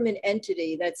government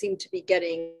entity that seemed to be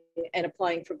getting and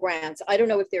applying for grants. I don't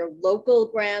know if they're local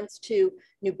grants to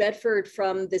New Bedford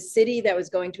from the city that was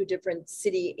going to a different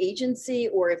city agency,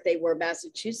 or if they were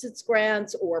Massachusetts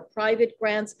grants or private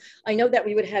grants. I know that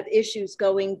we would have issues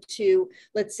going to,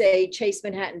 let's say, Chase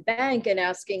Manhattan Bank and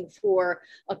asking for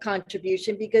a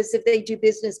contribution, because if they do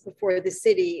business before the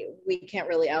city, we can't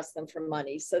really ask them for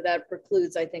money. So that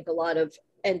precludes, I think, a lot of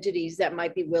entities that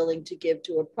might be willing to give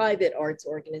to a private arts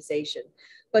organization.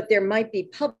 But there might be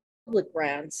public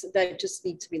grants that just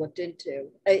need to be looked into,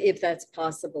 if that's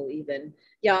possible even.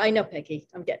 Yeah, I know, Peggy.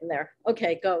 I'm getting there.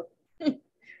 Okay, go.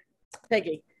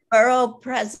 Peggy. Borough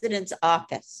President's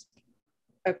Office.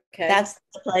 Okay. That's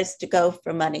the place to go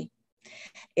for money.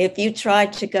 If you try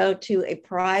to go to a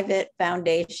private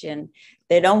foundation,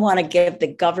 they don't want to give the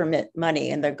government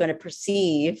money, and they're going to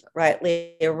perceive,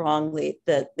 rightly or wrongly,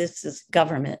 that this is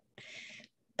government.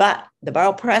 But the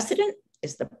borough president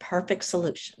is the perfect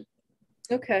solution.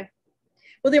 Okay.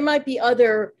 Well, there might be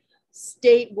other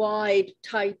statewide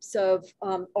types of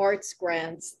arts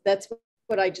grants. That's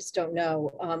what I just don't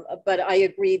know. But I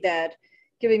agree that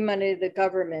giving money to the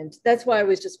government, that's why I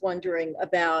was just wondering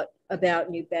about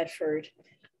New Bedford.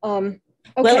 Okay.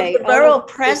 Well, if the borough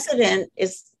president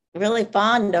is really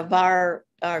fond of our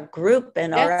group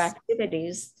and our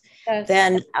activities,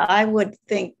 then I would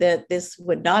think that this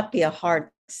would not be a hard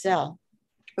sell.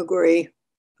 Agree.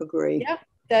 Yeah,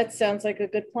 that sounds like a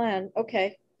good plan.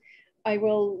 Okay. I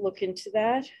will look into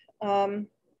that.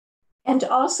 And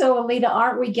also, Alita,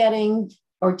 aren't we getting,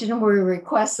 or didn't we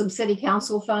request some city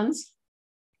council funds?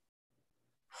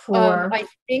 I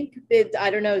think that, I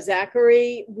don't know,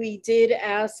 Zachary, we did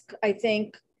ask, I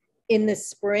think, in the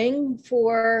spring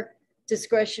for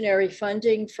discretionary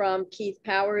funding from Keith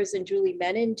Powers and Julie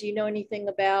Menon. Do you know anything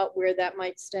about where that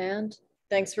might stand?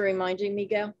 Thanks for reminding me,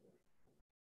 Gail.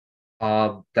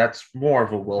 That's more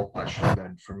of a Will question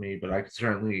than for me, but I could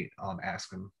certainly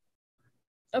ask him.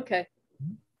 Okay.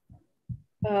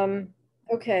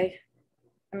 Okay.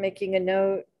 I'm making a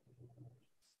note.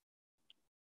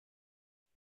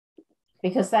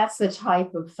 Because that's the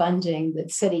type of funding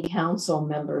that city council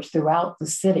members throughout the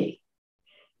city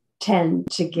tend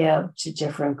to give to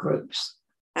different groups.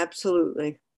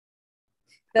 Absolutely.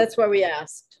 That's why we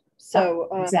asked. So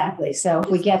exactly. So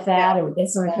if we get that, or we get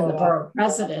something from the borough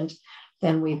president,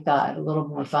 then we've got a little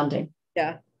more funding.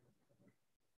 Yeah.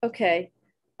 Okay.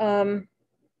 And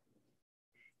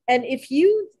if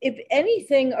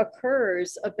anything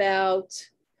occurs about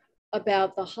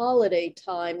the holiday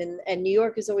time, and New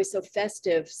York is always so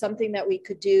festive, something that we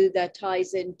could do that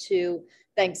ties into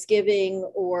Thanksgiving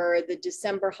or the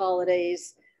December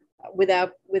holidays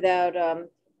without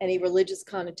any religious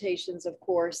connotations, of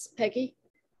course. Peggy?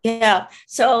 Yeah,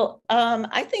 so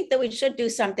I think that we should do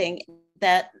something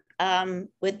that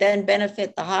would then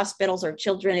benefit the hospitals or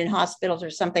children in hospitals or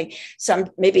something.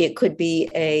 Maybe it could be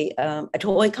a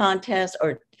toy contest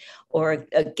or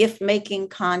a gift making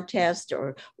contest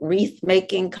or wreath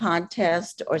making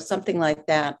contest or something like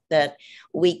that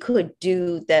we could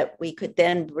do, that we could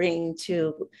then bring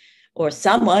to, or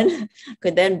someone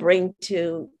could then bring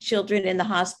to children in the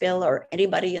hospital or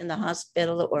anybody in the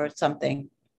hospital or something.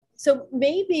 So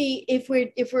maybe if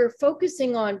we're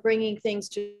focusing on bringing things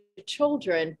to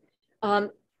children,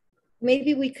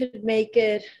 maybe we could make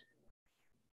it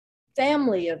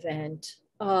family event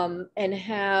and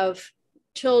have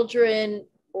children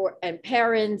and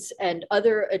parents and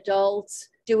other adults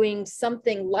doing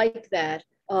something like that.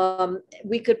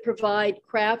 We could provide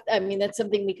craft. I mean, that's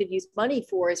something we could use money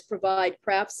for, is provide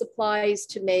craft supplies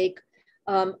to make.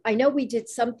 I know we did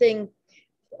something,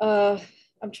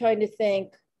 I'm trying to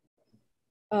think.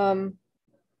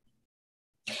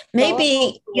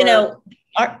 Maybe,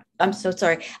 I'm so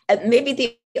sorry. Maybe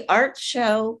the art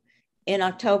show in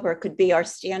October could be our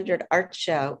standard art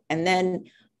show. And then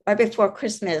right before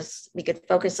Christmas, we could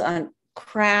focus on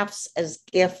crafts as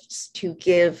gifts to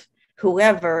give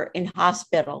whoever in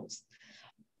hospitals,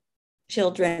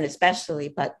 children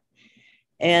especially,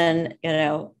 and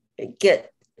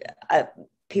get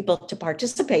people to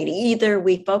participate. Either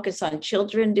we focus on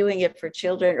children doing it for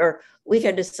children, or we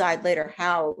can decide later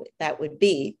how that would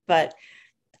be, but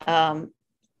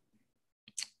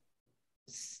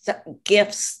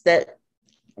gifts that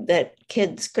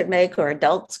kids could make or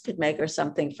adults could make or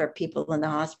something for people in the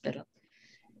hospital.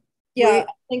 Yeah,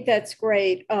 I think that's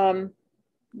great.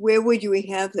 Where would we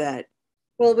have that?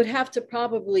 Well, it would have to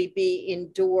probably be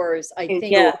indoors, I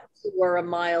think, for a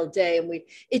mild day. And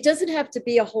it doesn't have to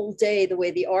be a whole day the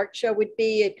way the art show would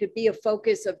be. It could be a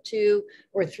focus of 2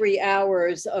 or 3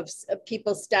 hours of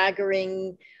people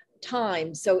staggering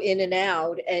time, so in and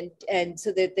out, and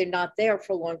so that they're not there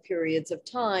for long periods of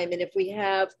time. And if we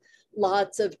have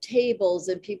lots of tables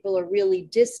and people are really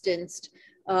distanced,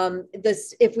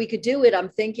 if we could do it, I'm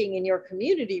thinking in your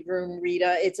community room,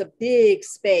 Rita, it's a big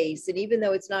space. And even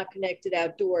though it's not connected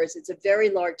outdoors, it's a very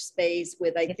large space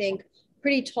with, I think,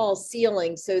 pretty tall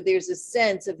ceilings. So there's a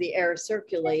sense of the air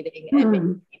circulating and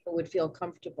maybe people would feel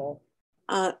comfortable.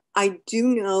 I do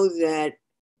know that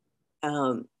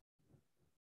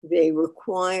they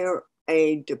require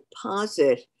a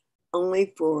deposit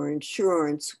only for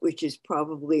insurance, which is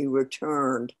probably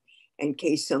returned in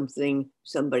case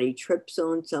somebody trips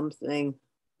on something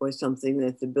or something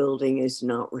that the building is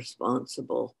not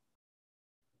responsible.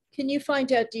 Can you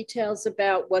find out details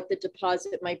about what the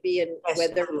deposit might be and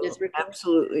whether it is returned?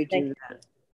 Absolutely do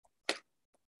that.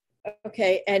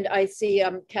 Okay, and I see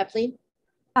Kathleen.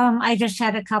 I just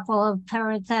had a couple of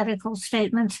parenthetical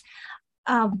statements.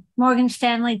 Morgan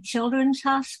Stanley Children's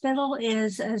Hospital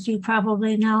is, as you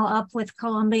probably know, up with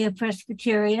Columbia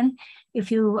Presbyterian.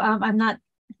 If you, I'm not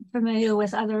familiar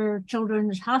with other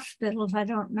children's hospitals. I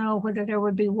don't know whether there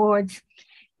would be wards.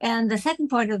 And the second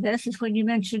part of this is when you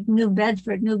mentioned New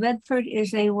Bedford. New Bedford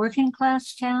is a working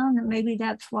class town, and maybe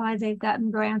that's why they've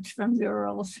gotten grants from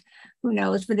murals. Who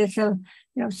knows? But it's a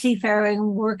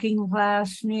seafaring working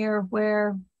class near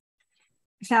where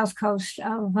south coast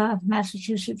of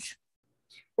Massachusetts.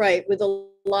 Right, with a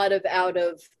lot of out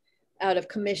out of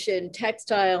commission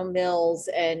textile mills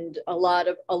and a lot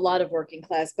of working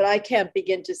class. But I can't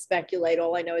begin to speculate.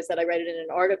 All I know is that I read it in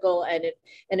an article and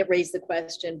it raised the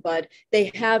question. But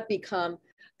they have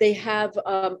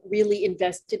really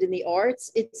invested in the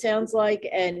arts, it sounds like,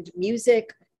 and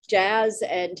music, jazz,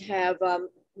 and have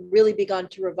really begun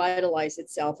to revitalize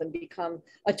itself and become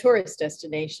a tourist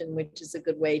destination, which is a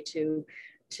good way to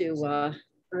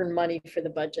earn money for the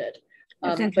budget.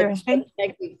 That's interesting. But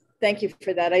thank you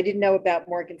for that. I didn't know about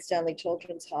Morgan Stanley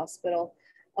Children's Hospital.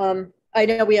 I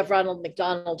know we have Ronald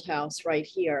McDonald House right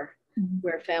here,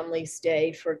 where families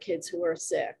stay for kids who are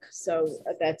sick. So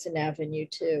that's an avenue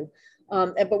too.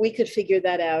 But we could figure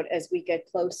that out as we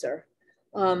get closer.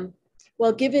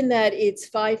 Well, given that it's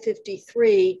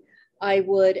 5:53, I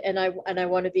would, and I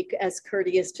want to be as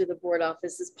courteous to the board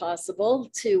office as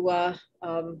possible to,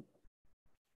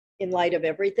 in light of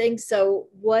everything. So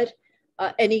what,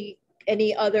 any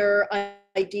other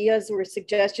ideas or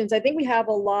suggestions? I think we have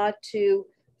a lot to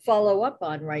follow up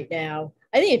on right now.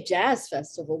 I think a jazz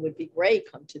festival would be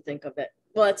great, come to think of it.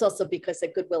 Well, that's also because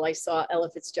at Goodwill I saw Ella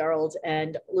Fitzgerald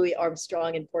and Louis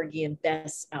Armstrong and Porgy and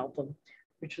Bess album,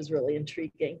 which was really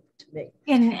intriguing to me.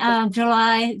 In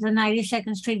July, the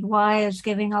 92nd Street Y is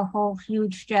giving a whole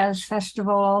huge jazz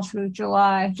festival all through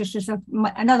July, just as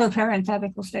another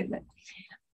parenthetical statement.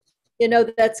 You know,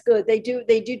 that's good. They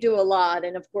do a lot.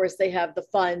 And of course they have the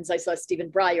funds. I saw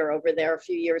Stephen Breyer over there a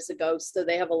few years ago. So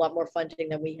they have a lot more funding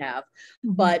than we have.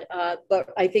 But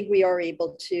I think we are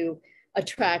able to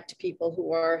attract people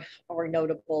who are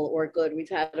notable or good. We've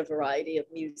had a variety of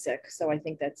music. So I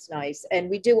think that's nice. And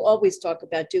we do always talk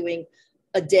about doing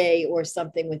a day or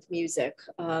something with music.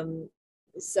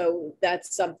 So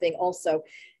that's something also.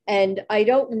 And I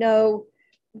don't know,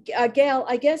 Gail,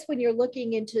 I guess when you're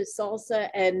looking into salsa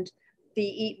and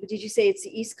did you say it's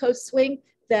the East Coast swing,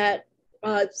 that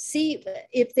see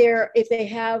if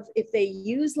they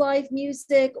use live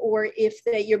music, or if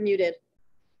you're muted.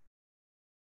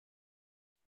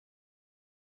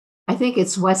 I think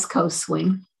it's West Coast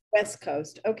swing. West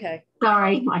Coast, okay.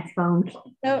 Sorry, my phone.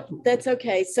 No, that's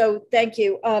okay. So thank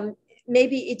you.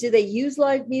 Maybe do they use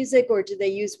live music or do they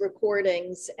use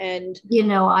recordings? And you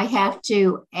know, I have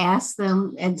to ask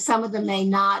them, and some of them may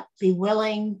not be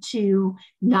willing to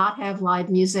not have live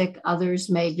music. Others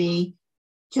may be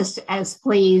just as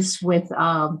pleased with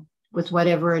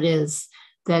whatever it is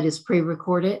that is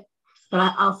pre-recorded.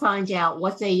 But I'll find out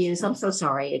what they use. I'm so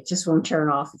sorry. It just won't turn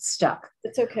off. It's stuck.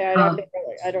 It's okay.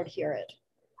 I don't hear it.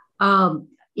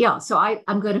 Yeah, so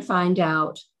I'm going to find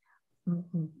out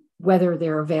whether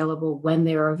they're available, when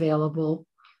they're available,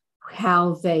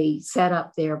 how they set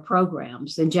up their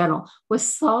programs in general. With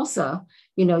salsa,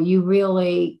 you know, you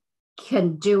really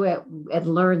can do it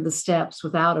and learn the steps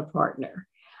without a partner.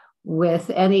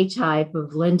 With any type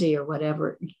of Lindy or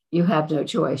whatever, you have no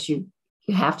choice. You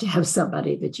have to have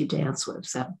somebody that you dance with.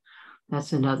 So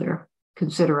that's another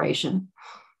consideration,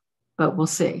 but we'll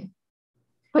see.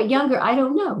 But I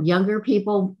don't know. Younger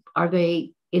people, are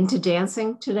they into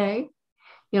dancing today?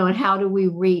 You know, and how do we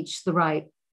reach the right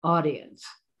audience?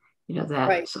 You know,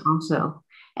 that's right. Also,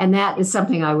 and that is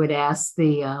something I would ask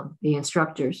the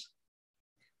instructors.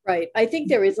 Right. I think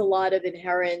there is a lot of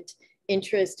inherent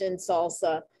interest in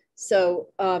salsa. So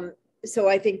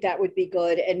I think that would be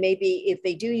good. And maybe if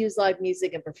they do use live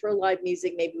music and prefer live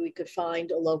music, maybe we could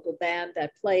find a local band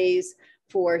that plays.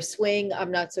 For swing, I'm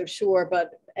not so sure,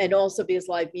 and also because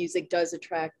live music does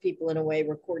attract people in a way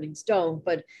recordings don't,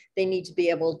 but they need to be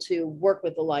able to work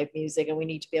with the live music, and we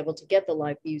need to be able to get the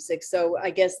live music. So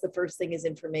I guess the first thing is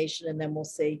information, and then we'll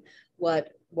see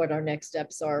what our next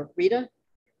steps are. Rita?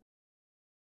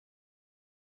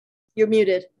 You're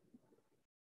muted.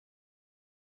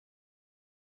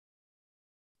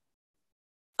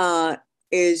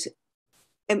 Is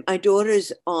in my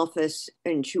daughter's office,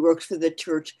 and she works for the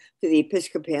church, for the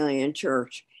Episcopalian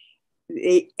Church.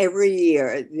 Every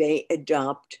year they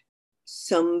adopt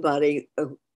somebody.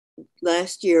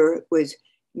 Last year it was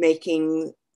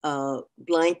making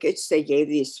blankets. They gave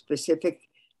these specific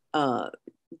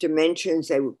dimensions.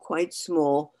 They were quite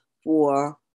small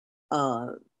for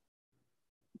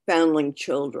foundling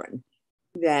children.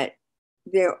 That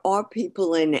there are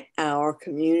people in our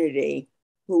community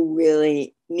who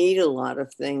really need a lot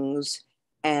of things.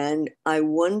 And I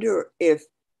wonder if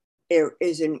there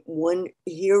isn't one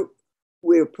here.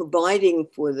 We're providing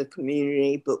for the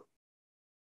community, but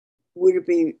would it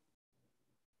be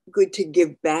good to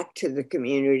give back to the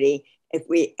community if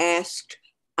we asked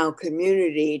our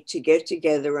community to get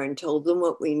together and told them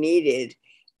what we needed?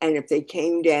 And if they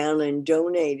came down and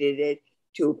donated it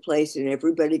to a place and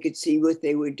everybody could see what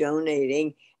they were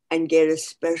donating and get a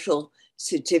special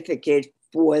certificate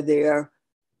for their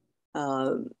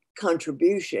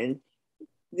contribution,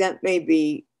 that may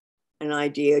be an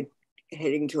idea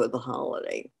heading toward the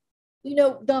holiday. You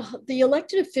know, the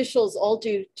elected officials all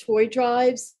do toy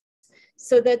drives,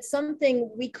 so that's something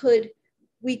we could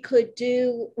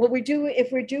do. Well, we do,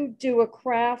 if we do a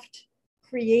craft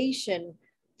creation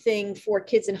thing for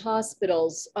kids in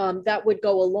hospitals, that would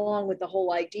go along with the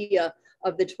whole idea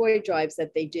of the toy drives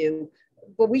that they do.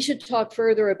 But we should talk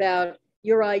further about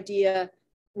your idea,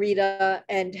 Rita,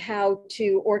 and how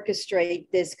to orchestrate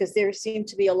this, because there seem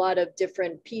to be a lot of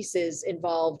different pieces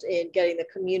involved in getting the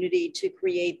community to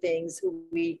create things, who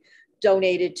we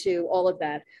donated to, all of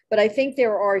that. But I think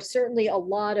there are certainly a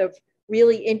lot of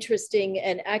really interesting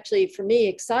and actually, for me,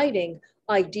 exciting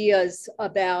ideas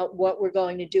about what we're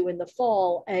going to do in the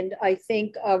fall. And I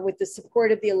think with the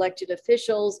support of the elected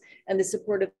officials and the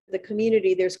support of the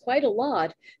community, there's quite a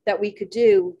lot that we could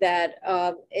do that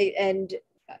and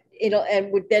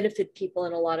would benefit people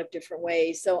in a lot of different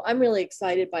ways. So I'm really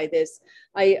excited by this.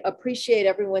 I appreciate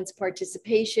everyone's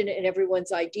participation and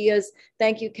everyone's ideas.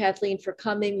 Thank you, Kathleen, for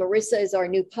coming. Marissa is our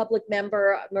new public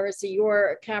member. Marissa,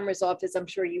 your camera's off, as I'm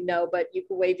sure you know, but you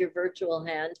can wave your virtual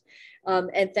hand.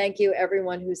 And thank you,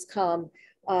 everyone who's come.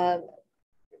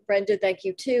 Brenda, thank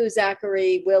you too.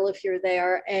 Zachary, Will, if you're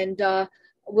there. And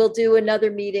we'll do another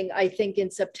meeting, I think,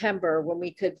 in September, when we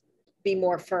could be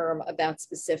more firm about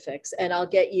specifics, and I'll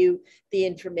get you the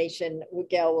information.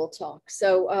 Gail will talk.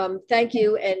 So thank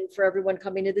you, and for everyone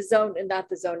coming to the zone, and not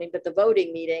the zoning, but the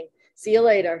voting meeting. See you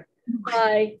later.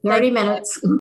 Bye. 30 minutes.